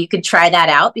 So you could try that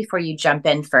out before you jump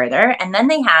in further. And then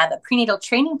they have a prenatal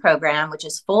training program, which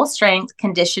is full strength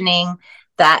conditioning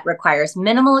that requires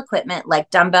minimal equipment like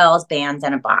dumbbells, bands,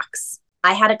 and a box.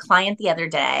 I had a client the other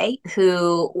day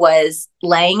who was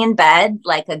laying in bed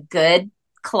like a good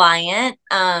client,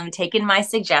 taking my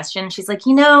suggestion. She's like,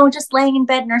 just laying in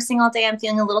bed nursing all day, I'm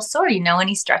feeling a little sore.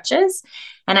 Any stretches?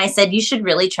 And I said, you should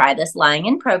really try this lying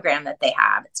in program that they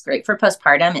have. It's great for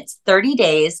postpartum. It's 30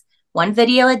 days, one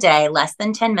video a day, less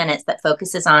than 10 minutes, that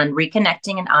focuses on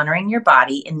reconnecting and honoring your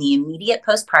body in the immediate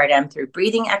postpartum through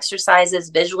breathing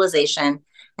exercises, visualization,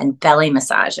 and belly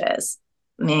massages.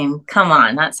 I mean, come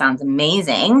on, that sounds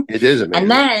amazing. It is amazing.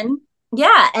 And then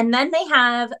Yeah, and then they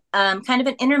have kind of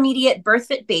an intermediate birth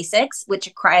fit basics, which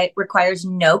requires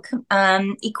no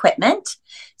equipment.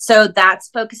 So that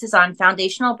focuses on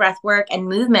foundational breath work and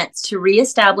movements to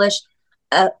reestablish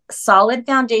a solid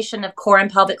foundation of core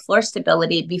and pelvic floor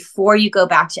stability before you go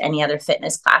back to any other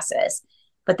fitness classes.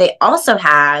 But they also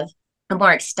have a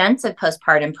more extensive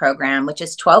postpartum program, which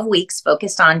is 12 weeks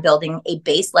focused on building a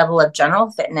base level of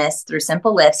general fitness through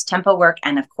simple lifts, tempo work,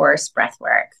 and of course, breath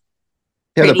work.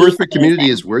 Yeah, the Pretty birth fit community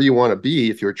amazing. is where you want to be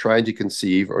if you're trying to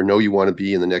conceive or know you want to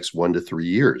be in the next 1 to 3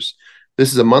 years.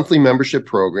 This is a monthly membership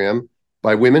program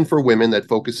by Women for Women that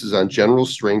focuses on general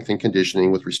strength and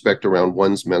conditioning with respect around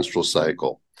one's menstrual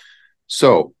cycle.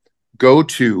 So go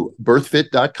to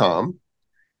birthfit.com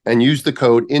and use the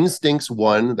code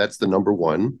INSTINCTS1, that's the number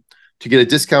one, to get a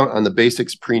discount on the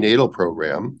basics prenatal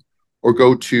program, or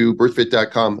go to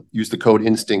birthfit.com, use the code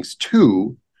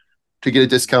INSTINCTS2 to get a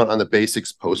discount on the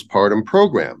basics postpartum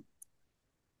program.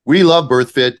 We love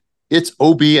BirthFit. It's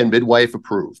OB and midwife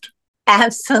approved.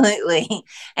 Absolutely.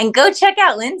 And go check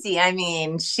out Lindsay. I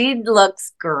mean, she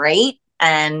looks great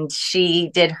and she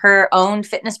did her own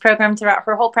fitness program throughout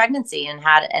her whole pregnancy and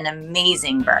had an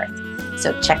amazing birth.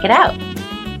 So check it out.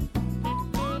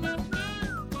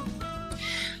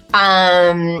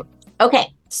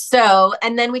 Okay. So,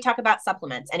 and then we talk about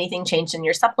supplements. Anything changed in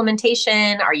your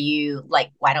supplementation? Are you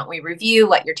like, why don't we review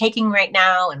what you're taking right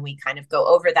now? And we kind of go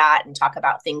over that and talk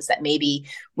about things that maybe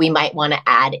we might want to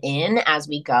add in as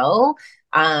we go.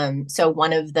 So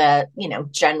one of the,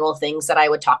 general things that I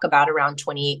would talk about around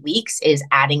 28 weeks is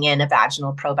adding in a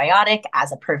vaginal probiotic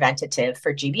as a preventative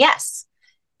for GBS.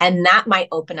 And that might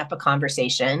open up a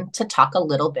conversation to talk a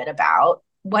little bit about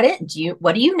what do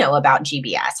you know about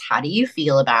GBS? How do you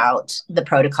feel about the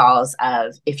protocols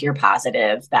of, if you're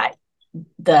positive, that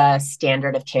the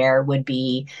standard of care would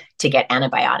be to get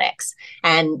antibiotics,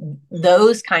 and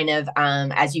those kind of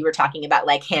as you were talking about,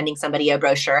 like handing somebody a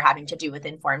brochure having to do with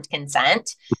informed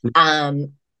consent.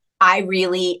 I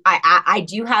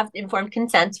do have informed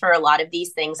consents for a lot of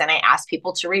these things, and I ask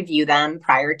people to review them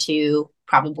prior to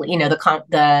probably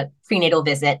the prenatal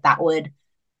visit. That would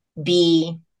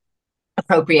be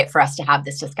appropriate for us to have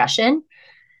this discussion.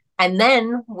 And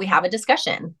then we have a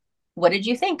discussion. What did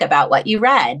you think about what you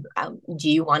read? Do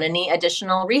you want any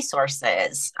additional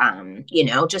resources?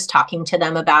 Just talking to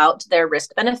them about their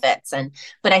risk benefits.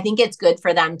 But I think it's good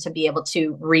for them to be able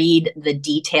to read the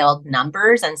detailed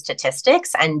numbers and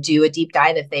statistics and do a deep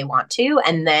dive if they want to,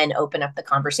 and then open up the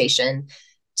conversation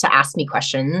to ask me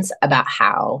questions about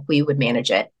how we would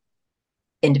manage it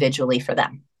individually for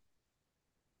them.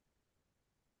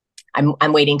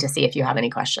 I'm waiting to see if you have any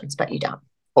questions, but you don't.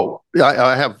 Oh, yeah,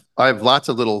 I have lots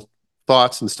of little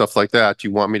thoughts and stuff like that. Do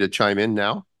you want me to chime in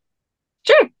now?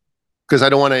 Sure. Because I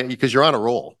don't want to, because you're on a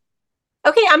roll.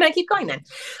 Okay, I'm gonna keep going then.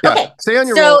 Yeah, Okay, stay on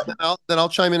your so roll. Then I'll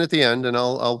chime in at the end, and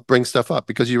I'll bring stuff up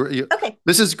because you. okay.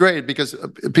 This is great because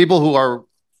people who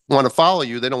want to follow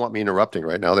you, they don't want me interrupting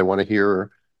right now. They want to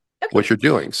hear what you're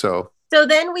doing. So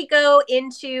then we go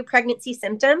into pregnancy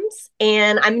symptoms,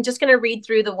 and I'm just going to read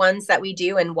through the ones that we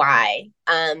do and why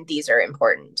these are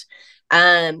important.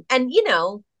 And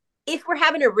if we're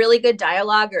having a really good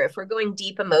dialogue or if we're going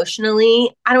deep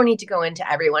emotionally, I don't need to go into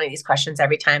every one of these questions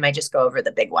every time. I just go over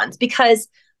the big ones, because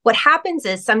what happens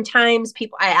is sometimes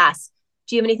I ask,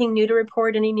 do you have anything new to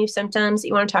report? Any new symptoms that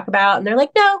you want to talk about? And they're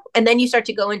like, no. And then you start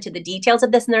to go into the details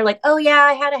of this, and they're like, oh yeah,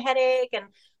 I had a headache, and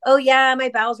oh yeah, my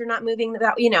bowels are not moving,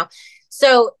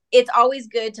 So it's always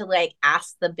good to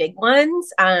ask the big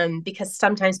ones, because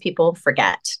sometimes people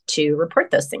forget to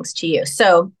report those things to you.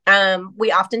 So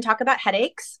we often talk about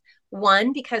headaches.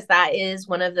 One, because that is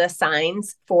one of the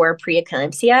signs for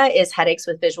preeclampsia, is headaches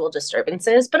with visual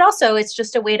disturbances, but also it's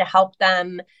just a way to help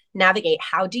them navigate,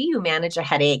 how do you manage a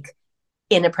headache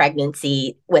in a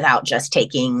pregnancy without just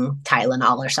taking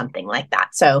Tylenol or something like that.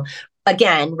 So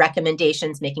again,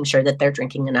 recommendations, making sure that they're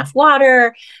drinking enough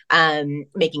water,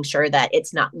 making sure that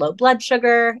it's not low blood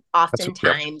sugar.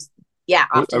 Oftentimes,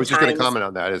 I was just going to comment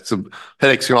on that.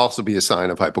 Headaches can also be a sign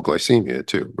of hypoglycemia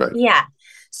too, right? Yeah.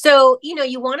 So,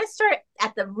 you want to start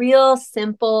at the real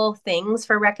simple things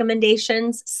for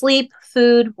recommendations: sleep,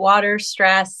 food, water,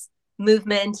 stress,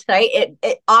 movement, right?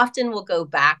 It often will go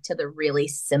back to the really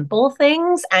simple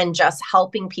things and just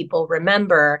helping people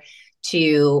remember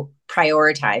to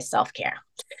prioritize self-care.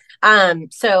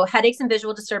 So headaches and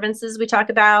visual disturbances we talk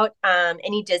about,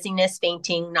 any dizziness,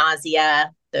 fainting,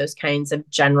 nausea, those kinds of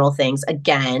general things.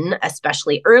 Again,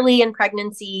 especially early in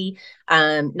pregnancy,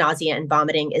 nausea and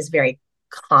vomiting is very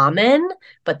common,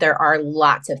 but there are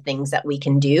lots of things that we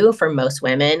can do for most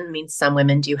women. I mean, some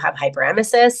women do have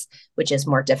hyperemesis, which is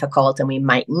more difficult, and we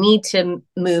might need to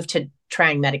move to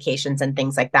trying medications and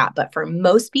things like that. But for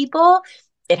most people,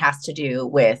 it has to do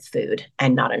with food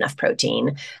and not enough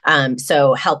protein.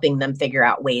 So helping them figure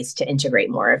out ways to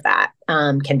integrate more of that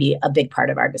can be a big part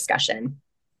of our discussion.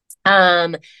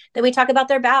 Then we talk about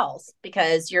their bowels,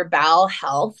 because your bowel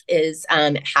health is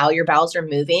how your bowels are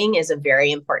moving is a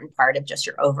very important part of just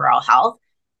your overall health.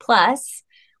 Plus,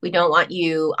 we don't want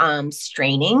you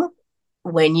straining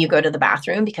when you go to the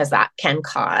bathroom, because that can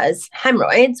cause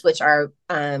hemorrhoids, which are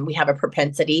we have a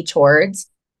propensity towards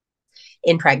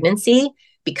in pregnancy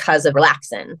because of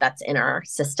relaxin that's in our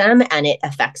system, and it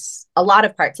affects a lot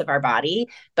of parts of our body,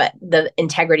 but the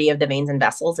integrity of the veins and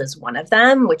vessels is one of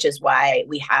them, which is why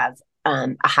we have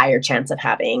a higher chance of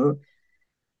having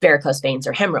varicose veins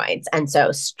or hemorrhoids. And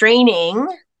so straining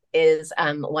is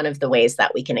one of the ways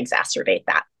that we can exacerbate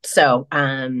that. So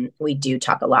we do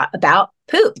talk a lot about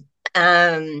poop.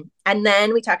 And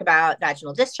then we talk about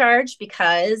vaginal discharge,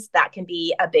 because that can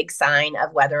be a big sign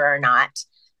of whether or not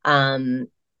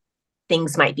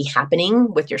things might be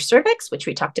happening with your cervix, which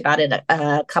we talked about it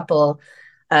a couple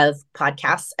of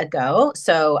podcasts ago.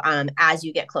 So as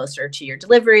you get closer to your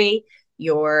delivery,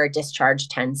 your discharge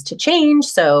tends to change.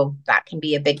 So that can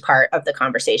be a big part of the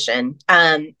conversation.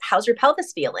 How's your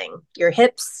pelvis feeling? Your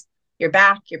hips, your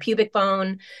back, your pubic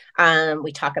bone.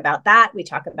 We talk about that. We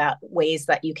talk about ways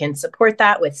that you can support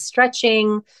that with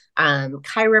stretching,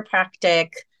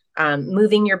 chiropractic,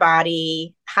 moving your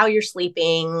body, how you're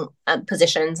sleeping,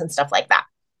 positions and stuff like that.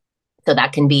 So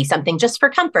that can be something just for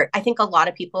comfort. I think a lot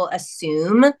of people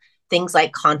assume things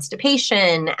like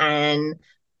constipation and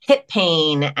hip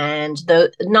pain and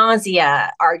the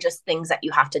nausea are just things that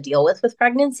you have to deal with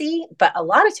pregnancy. But a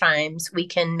lot of times we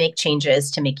can make changes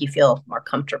to make you feel more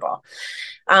comfortable.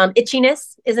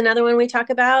 Itchiness is another one we talk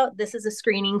about. This is a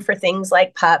screening for things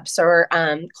like PUPS or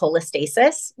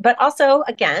cholestasis, but also,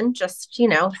 again, just,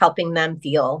 helping them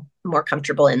feel more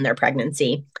comfortable in their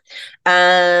pregnancy.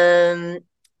 Whether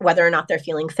or not they're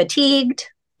feeling fatigued,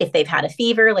 if they've had a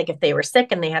fever, like if they were sick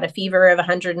and they had a fever of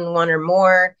 101 or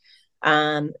more,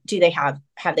 have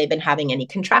they been having any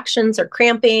contractions or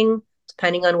cramping?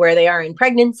 Depending on where they are in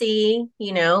pregnancy,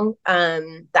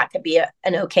 that could be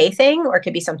an okay thing, or it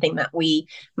could be something that we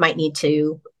might need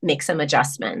to make some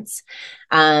adjustments.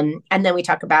 And then we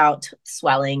talk about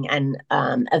swelling and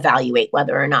evaluate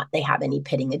whether or not they have any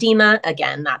pitting edema.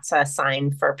 Again, that's a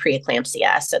sign for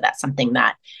preeclampsia. So that's something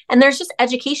and there's just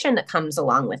education that comes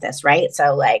along with this, right?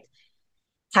 So like,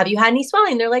 have you had any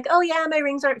swelling? They're like, oh yeah, my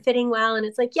rings aren't fitting well. And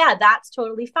it's like, yeah, that's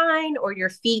totally fine. Or your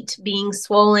feet being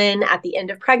swollen at the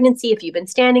end of pregnancy, if you've been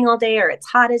standing all day or it's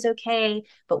hot, is okay.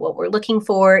 But what we're looking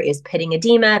for is pitting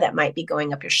edema that might be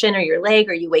going up your shin or your leg,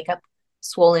 or you wake up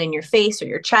swollen in your face or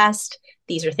your chest.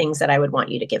 These are things that I would want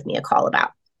you to give me a call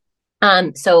about.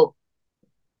 So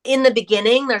in the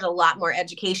beginning, there's a lot more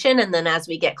education. And then as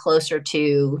we get closer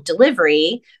to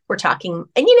delivery, we're talking,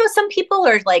 and some people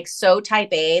are like so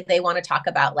type A, they want to talk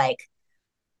about like,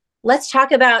 let's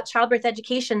talk about childbirth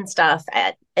education stuff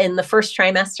in the first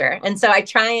trimester. And so I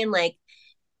try and like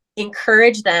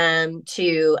encourage them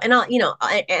to, and I'll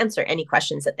answer any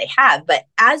questions that they have. But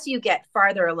as you get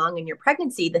farther along in your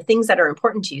pregnancy, the things that are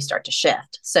important to you start to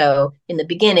shift. So in the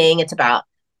beginning, it's about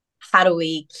how do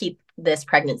we keep this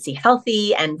pregnancy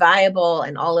healthy and viable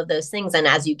and all of those things. And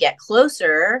as you get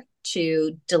closer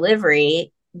to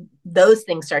delivery, those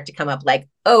things start to come up like,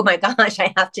 oh my gosh,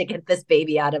 I have to get this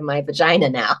baby out of my vagina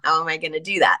now. How am I going to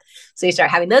do that? So you start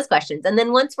having those questions. And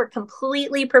then once we're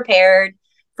completely prepared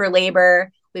for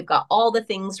labor, we've got all the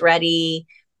things ready,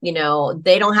 they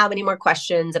don't have any more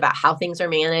questions about how things are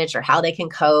managed or how they can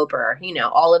cope or,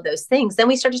 all of those things. Then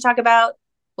we start to talk about,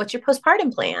 what's your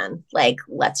postpartum plan? Like,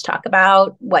 let's talk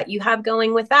about what you have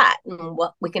going with that. And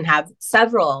what we can have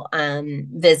several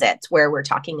visits where we're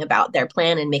talking about their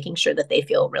plan and making sure that they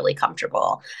feel really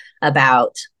comfortable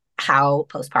about how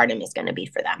postpartum is going to be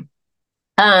for them.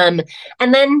 And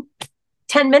then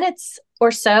 10 minutes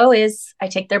or so is I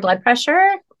take their blood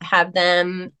pressure, have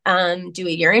them do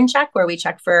a urine check where we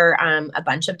check for a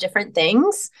bunch of different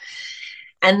things.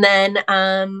 And then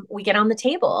we get on the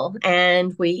table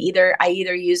and I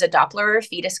either use a Doppler or a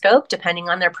fetoscope, depending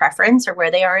on their preference or where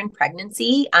they are in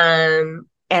pregnancy. And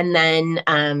then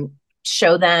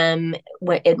show them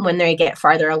when they get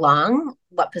farther along,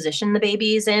 what position the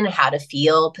baby is in, how to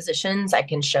feel positions. I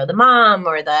can show the mom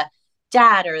or the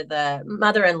dad or the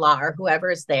mother-in-law or whoever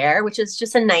is there, which is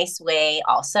just a nice way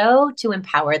also to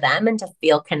empower them and to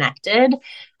feel connected.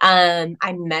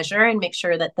 I measure and make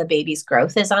sure that the baby's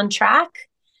growth is on track.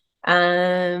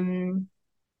 Yeah,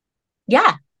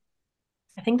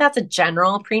 I think that's a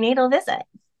general prenatal visit.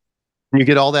 You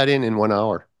get all that in 1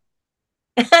 hour.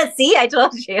 See, I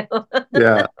told you.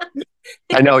 Yeah.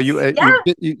 I know Yeah.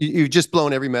 you've just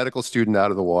blown every medical student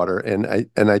out of the water, and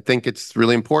I think it's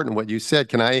really important what you said.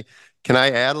 Can I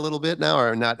add a little bit now,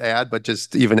 or not add, but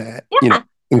just even Yeah.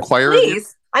 inquire of you?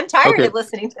 Please. I'm tired Okay. of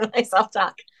listening to myself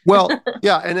talk. Well,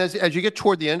 yeah, and as you get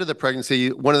toward the end of the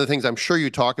pregnancy, one of the things I'm sure you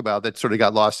talk about that sort of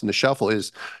got lost in the shuffle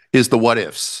is the what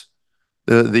ifs.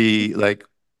 The like,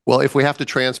 well, if we have to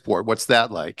transport, what's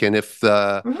that like? And if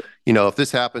Mhm. if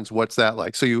this happens, what's that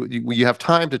like? So you have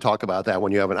time to talk about that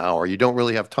when you have an hour. You don't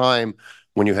really have time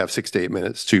when you have 6 to 8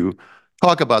 minutes to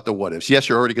talk about the what ifs. Yes,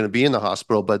 you're already going to be in the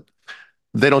hospital, but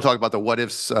they don't talk about the what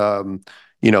ifs.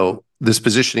 This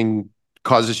positioning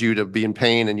causes you to be in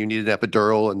pain and you need an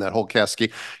epidural and that whole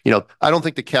cascade. I don't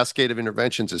think the cascade of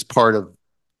interventions is part of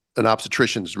an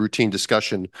obstetrician's routine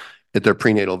discussion at their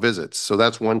prenatal visits. So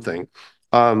that's one thing.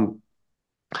 Um,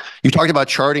 you talked about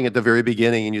charting at the very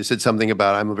beginning, and you said something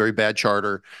about I'm a very bad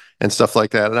charter and stuff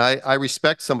like that. And I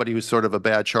respect somebody who's sort of a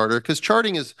bad charter because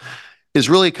charting is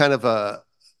really kind of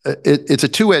it's a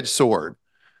two-edged sword,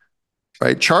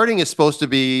 right? Charting is supposed to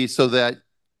be so that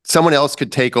someone else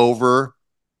could take over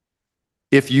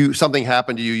if something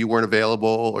happened to you, you weren't available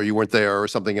or you weren't there or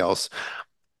something else.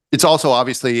 It's also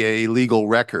obviously a legal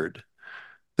record.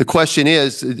 The question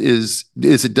does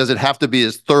it have to be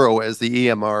as thorough as the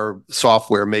EMR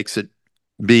software makes it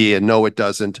be? And no, it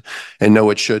doesn't, and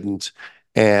no, it shouldn't.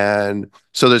 And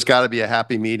so there's got to be a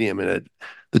happy medium in it.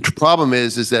 The problem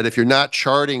is that if you're not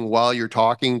charting while you're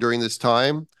talking during this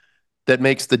time, that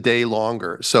makes the day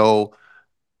longer. So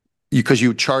because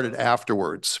you chart it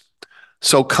afterwards.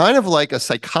 So kind of like a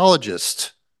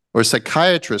psychologist or a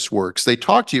psychiatrist works, they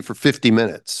talk to you for 50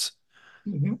 minutes.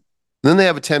 Mhm. Then they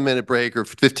have a 10-minute break or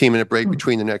 15-minute break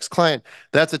between the next client.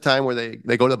 That's a time where they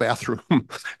go to the bathroom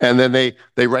and then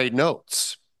they write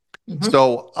notes. Mhm.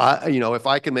 So if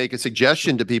I can make a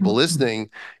suggestion to people listening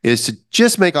is to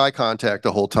just make eye contact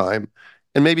the whole time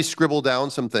and maybe scribble down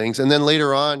some things and then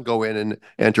later on go in and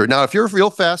enter. Now, if you're a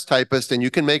real fast typist and you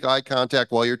can make eye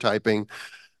contact while you're typing,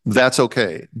 that's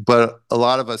okay. But a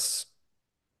lot of us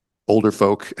older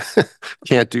folk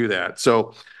can't do that.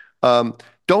 So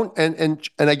don't and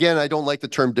again, I don't like the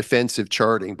term defensive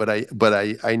charting, but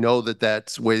I know that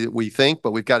that's the way that we think,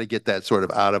 but we've got to get that sort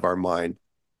of out of our mind.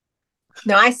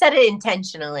 No, I said it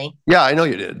intentionally. Yeah, I know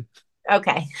you did.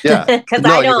 Okay. Yeah. Because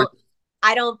No, you were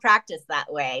I don't practice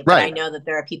that way, but I right. know that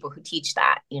there are people who teach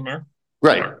that,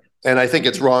 Right. Yeah. And I think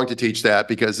it's wrong to teach that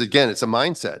because again, it's a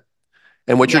mindset.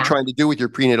 And what you're Yeah. trying to do with your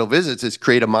prenatal visits is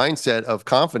create a mindset of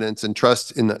confidence and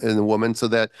trust in the woman so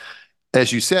that,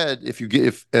 as you said, if you get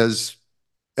if as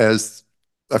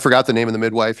I forgot the name of the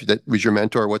midwife that was your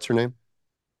mentor, what's her name?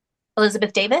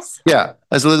 Elizabeth Davis. Yeah,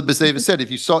 as Elizabeth Davis said,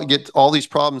 if you get all these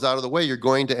problems out of the way, you're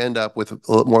going to end up with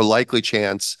a more likely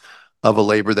chance of a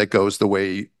labor that goes the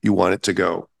way you want it to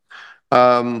go.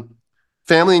 Um,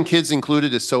 family and kids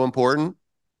included is so important.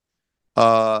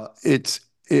 That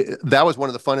was one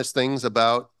of the funnest things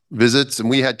about visits, and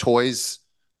we had toys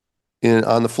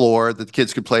on the floor that the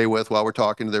kids could play with while we're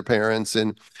talking to their parents,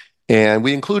 and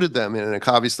we included them in it.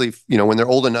 Obviously, when they're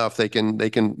old enough, they can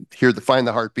find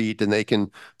the heartbeat and they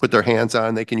can put their hands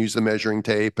on, they can use the measuring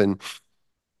tape and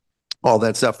all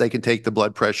that stuff. They can take the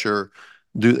blood pressure,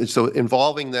 do so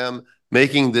involving them,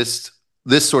 making this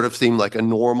sort of seem like a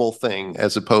normal thing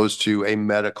as opposed to a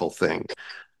medical thing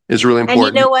is really And you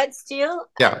important. know what, Stu?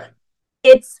 Yeah.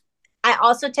 It's I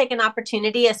also take an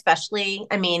opportunity, especially,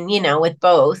 I mean, with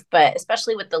both, but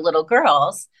especially with the little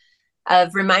girls,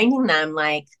 of reminding them,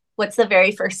 like, what's the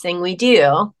very first thing we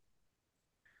do?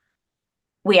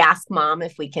 We ask mom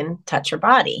if we can touch her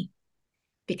body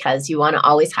because you want to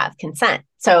always have consent.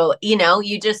 So,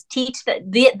 you just teach that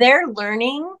they're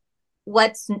learning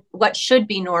what should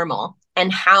be normal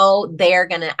and how they're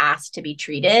going to ask to be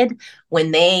treated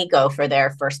when they go for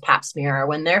their first pap smear or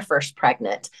when they're first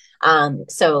pregnant.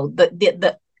 So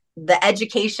the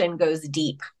education goes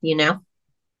deep.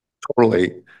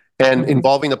 Totally. And Mm-hmm.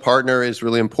 involving the partner is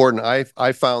really important.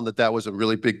 I found that was a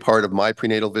really big part of my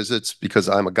prenatal visits because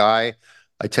I'm a guy.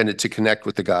 I tended to connect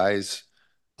with the guys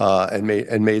and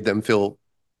made them feel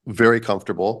very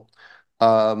comfortable.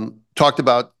 Talked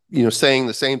about saying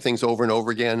the same things over and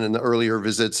over again in the earlier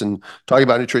visits and talking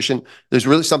about nutrition. There's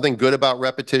really something good about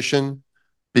repetition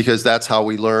because that's how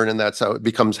we learn and that's how it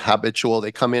becomes habitual.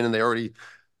 They come in and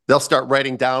they'll start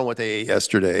writing down what they ate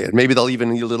yesterday. And maybe they'll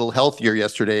even eat a little healthier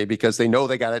yesterday because they know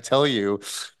they got to tell you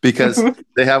because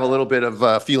they have a little bit of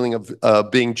a feeling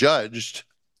of being judged,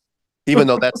 even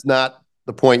though that's not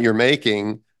the point you're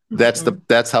making.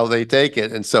 That's how they take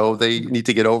it. And so they need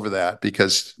to get over that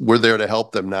because we're there to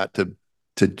help them, not to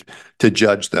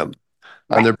judge them.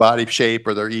 on their body shape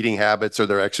or their eating habits or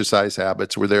their exercise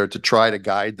habits. We're there to try to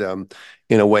guide them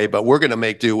in a way, but we're going to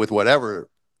make do with whatever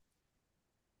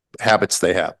habits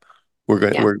they have. We're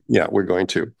going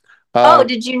to. Oh,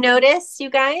 did you notice, you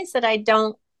guys, that I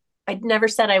never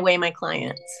said I weigh my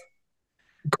clients.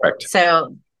 Correct.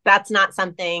 So that's not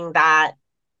something that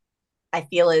I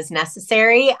feel is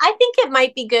necessary. I think it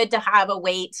might be good to have a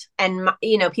weight, and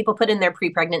people put in their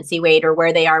pre-pregnancy weight or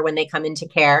where they are when they come into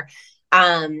care.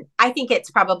 I think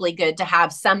it's probably good to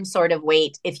have some sort of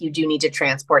weight if you do need to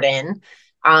transport in,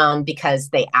 because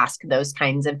they ask those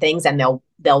kinds of things, and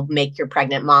they'll make your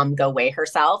pregnant mom go weigh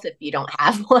herself if you don't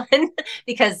have one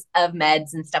because of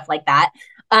meds and stuff like that.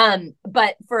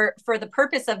 But for the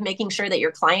purpose of making sure that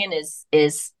your client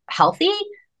is healthy,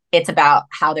 it's about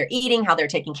how they're eating, how they're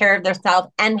taking care of themselves,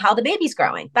 and how the baby's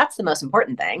growing. That's the most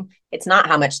important thing. It's not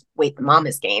how much weight the mom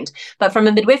has gained. But from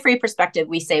a midwifery perspective,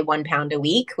 we say 1 pound a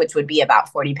week, which would be about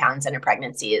 40 pounds in a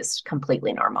pregnancy, is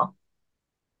completely normal.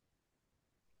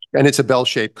 And it's a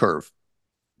bell-shaped curve.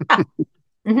 Ah.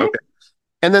 Mm-hmm. Okay.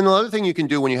 And then the other thing you can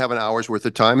do when you have an hour's worth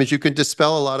of time is you can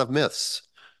dispel a lot of myths.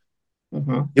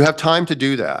 Mm-hmm. You have time to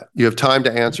do that. You have time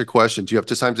to answer questions. You have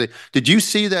time to say, did you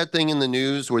see that thing in the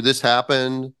news where this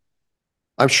happened?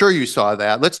 I'm sure you saw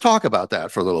that. Let's talk about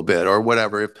that for a little bit, or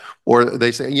whatever. Or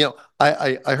they say,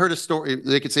 I heard a story.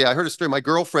 They could say, I heard a story. My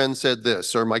girlfriend said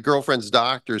this, or my girlfriend's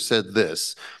doctor said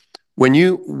this. When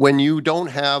you don't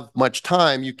have much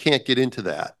time, you can't get into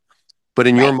that. But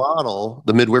in your model,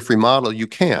 the midwifery model, you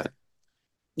can.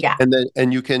 Yeah.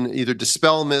 And you can either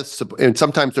dispel myths, and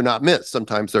sometimes they're not myths,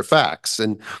 sometimes they're facts,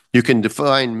 and you can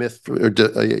define myth,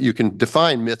 you can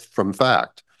define myth from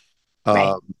fact.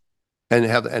 Right. And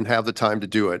have the time to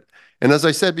do it. And as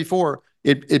I said before,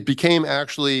 it became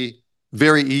actually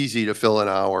very easy to fill an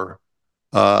hour.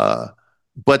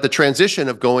 But the transition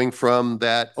of going from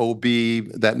that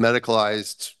that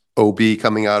medicalized OB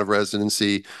coming out of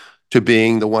residency, to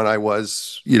being the one I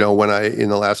was, in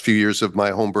the last few years of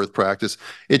my home birth practice,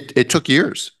 it took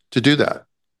years to do that.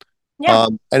 Yeah.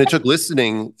 And it took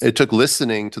listening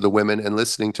to the women and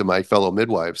listening to my fellow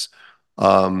midwives,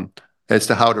 as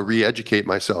to how to re-educate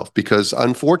myself, because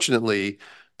unfortunately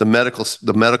the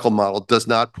medical model does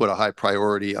not put a high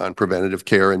priority on preventative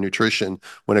care and nutrition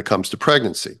when it comes to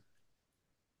pregnancy.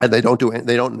 And they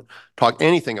don't talk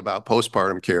anything about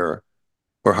postpartum care,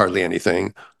 or hardly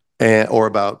anything, or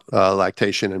about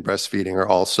lactation and breastfeeding, are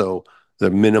also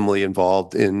they're minimally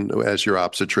involved in as your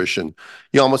obstetrician.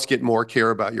 You almost get more care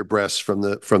about your breasts from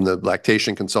the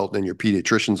lactation consultant in your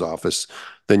pediatrician's office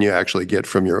than you actually get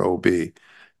from your OB.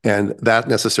 And that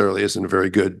necessarily isn't a very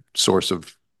good source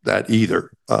of that either,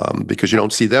 because you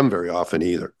don't see them very often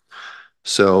either.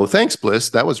 So thanks, Bliss.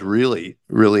 That was really,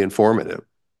 really informative.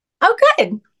 Oh,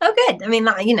 good. Oh, good. I mean,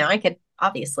 I could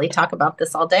obviously talk about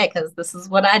this all day because this is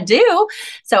what I do.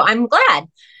 So I'm glad.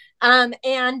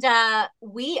 And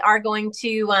we are going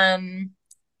to end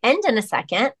in a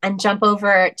second and jump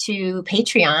over to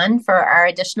Patreon for our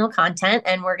additional content.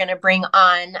 And we're going to bring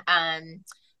on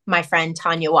my friend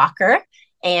Tanya Walker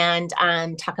and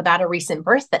talk about a recent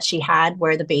birth that she had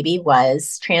where the baby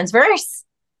was transverse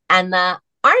and the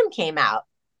arm came out.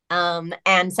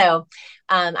 And so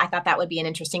I thought that would be an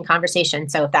interesting conversation.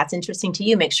 So if that's interesting to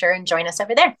you, make sure and join us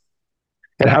over there.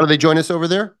 And how do they join us over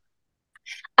there?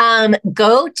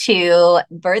 Go to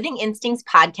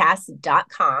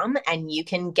birthinginstinctspodcast.com and you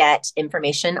can get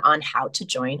information on how to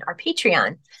join our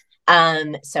Patreon.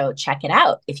 So check it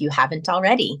out if you haven't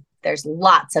already. There's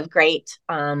lots of great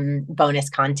bonus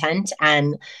content,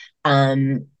 and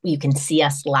you can see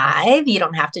us live. You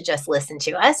don't have to just listen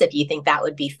to us if you think that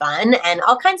would be fun, and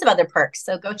all kinds of other perks.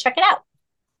 So go check it out.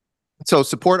 So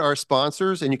support our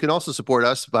sponsors, and you can also support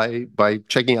us by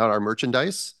checking out our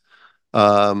merchandise.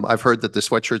 I've heard that the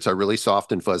sweatshirts are really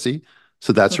soft and fuzzy,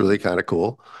 so that's really kind of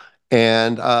cool.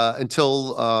 And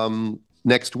until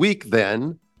next week,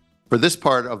 then, for this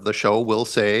part of the show, we'll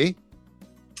say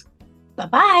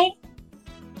bye-bye.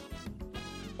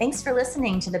 Thanks for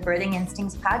listening to the Birthing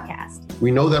Instincts podcast.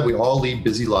 We know that we all lead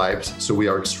busy lives, so we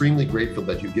are extremely grateful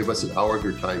that you give us an hour of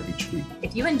your time each week.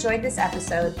 If you enjoyed this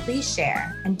episode, please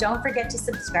share. And don't forget to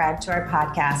subscribe to our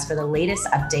podcast for the latest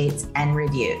updates and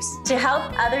reviews. To help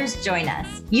others join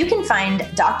us, you can find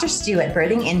Dr. Stu at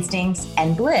Birthing Instincts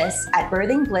and Bliss at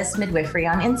Birthing Bliss Midwifery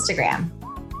on Instagram.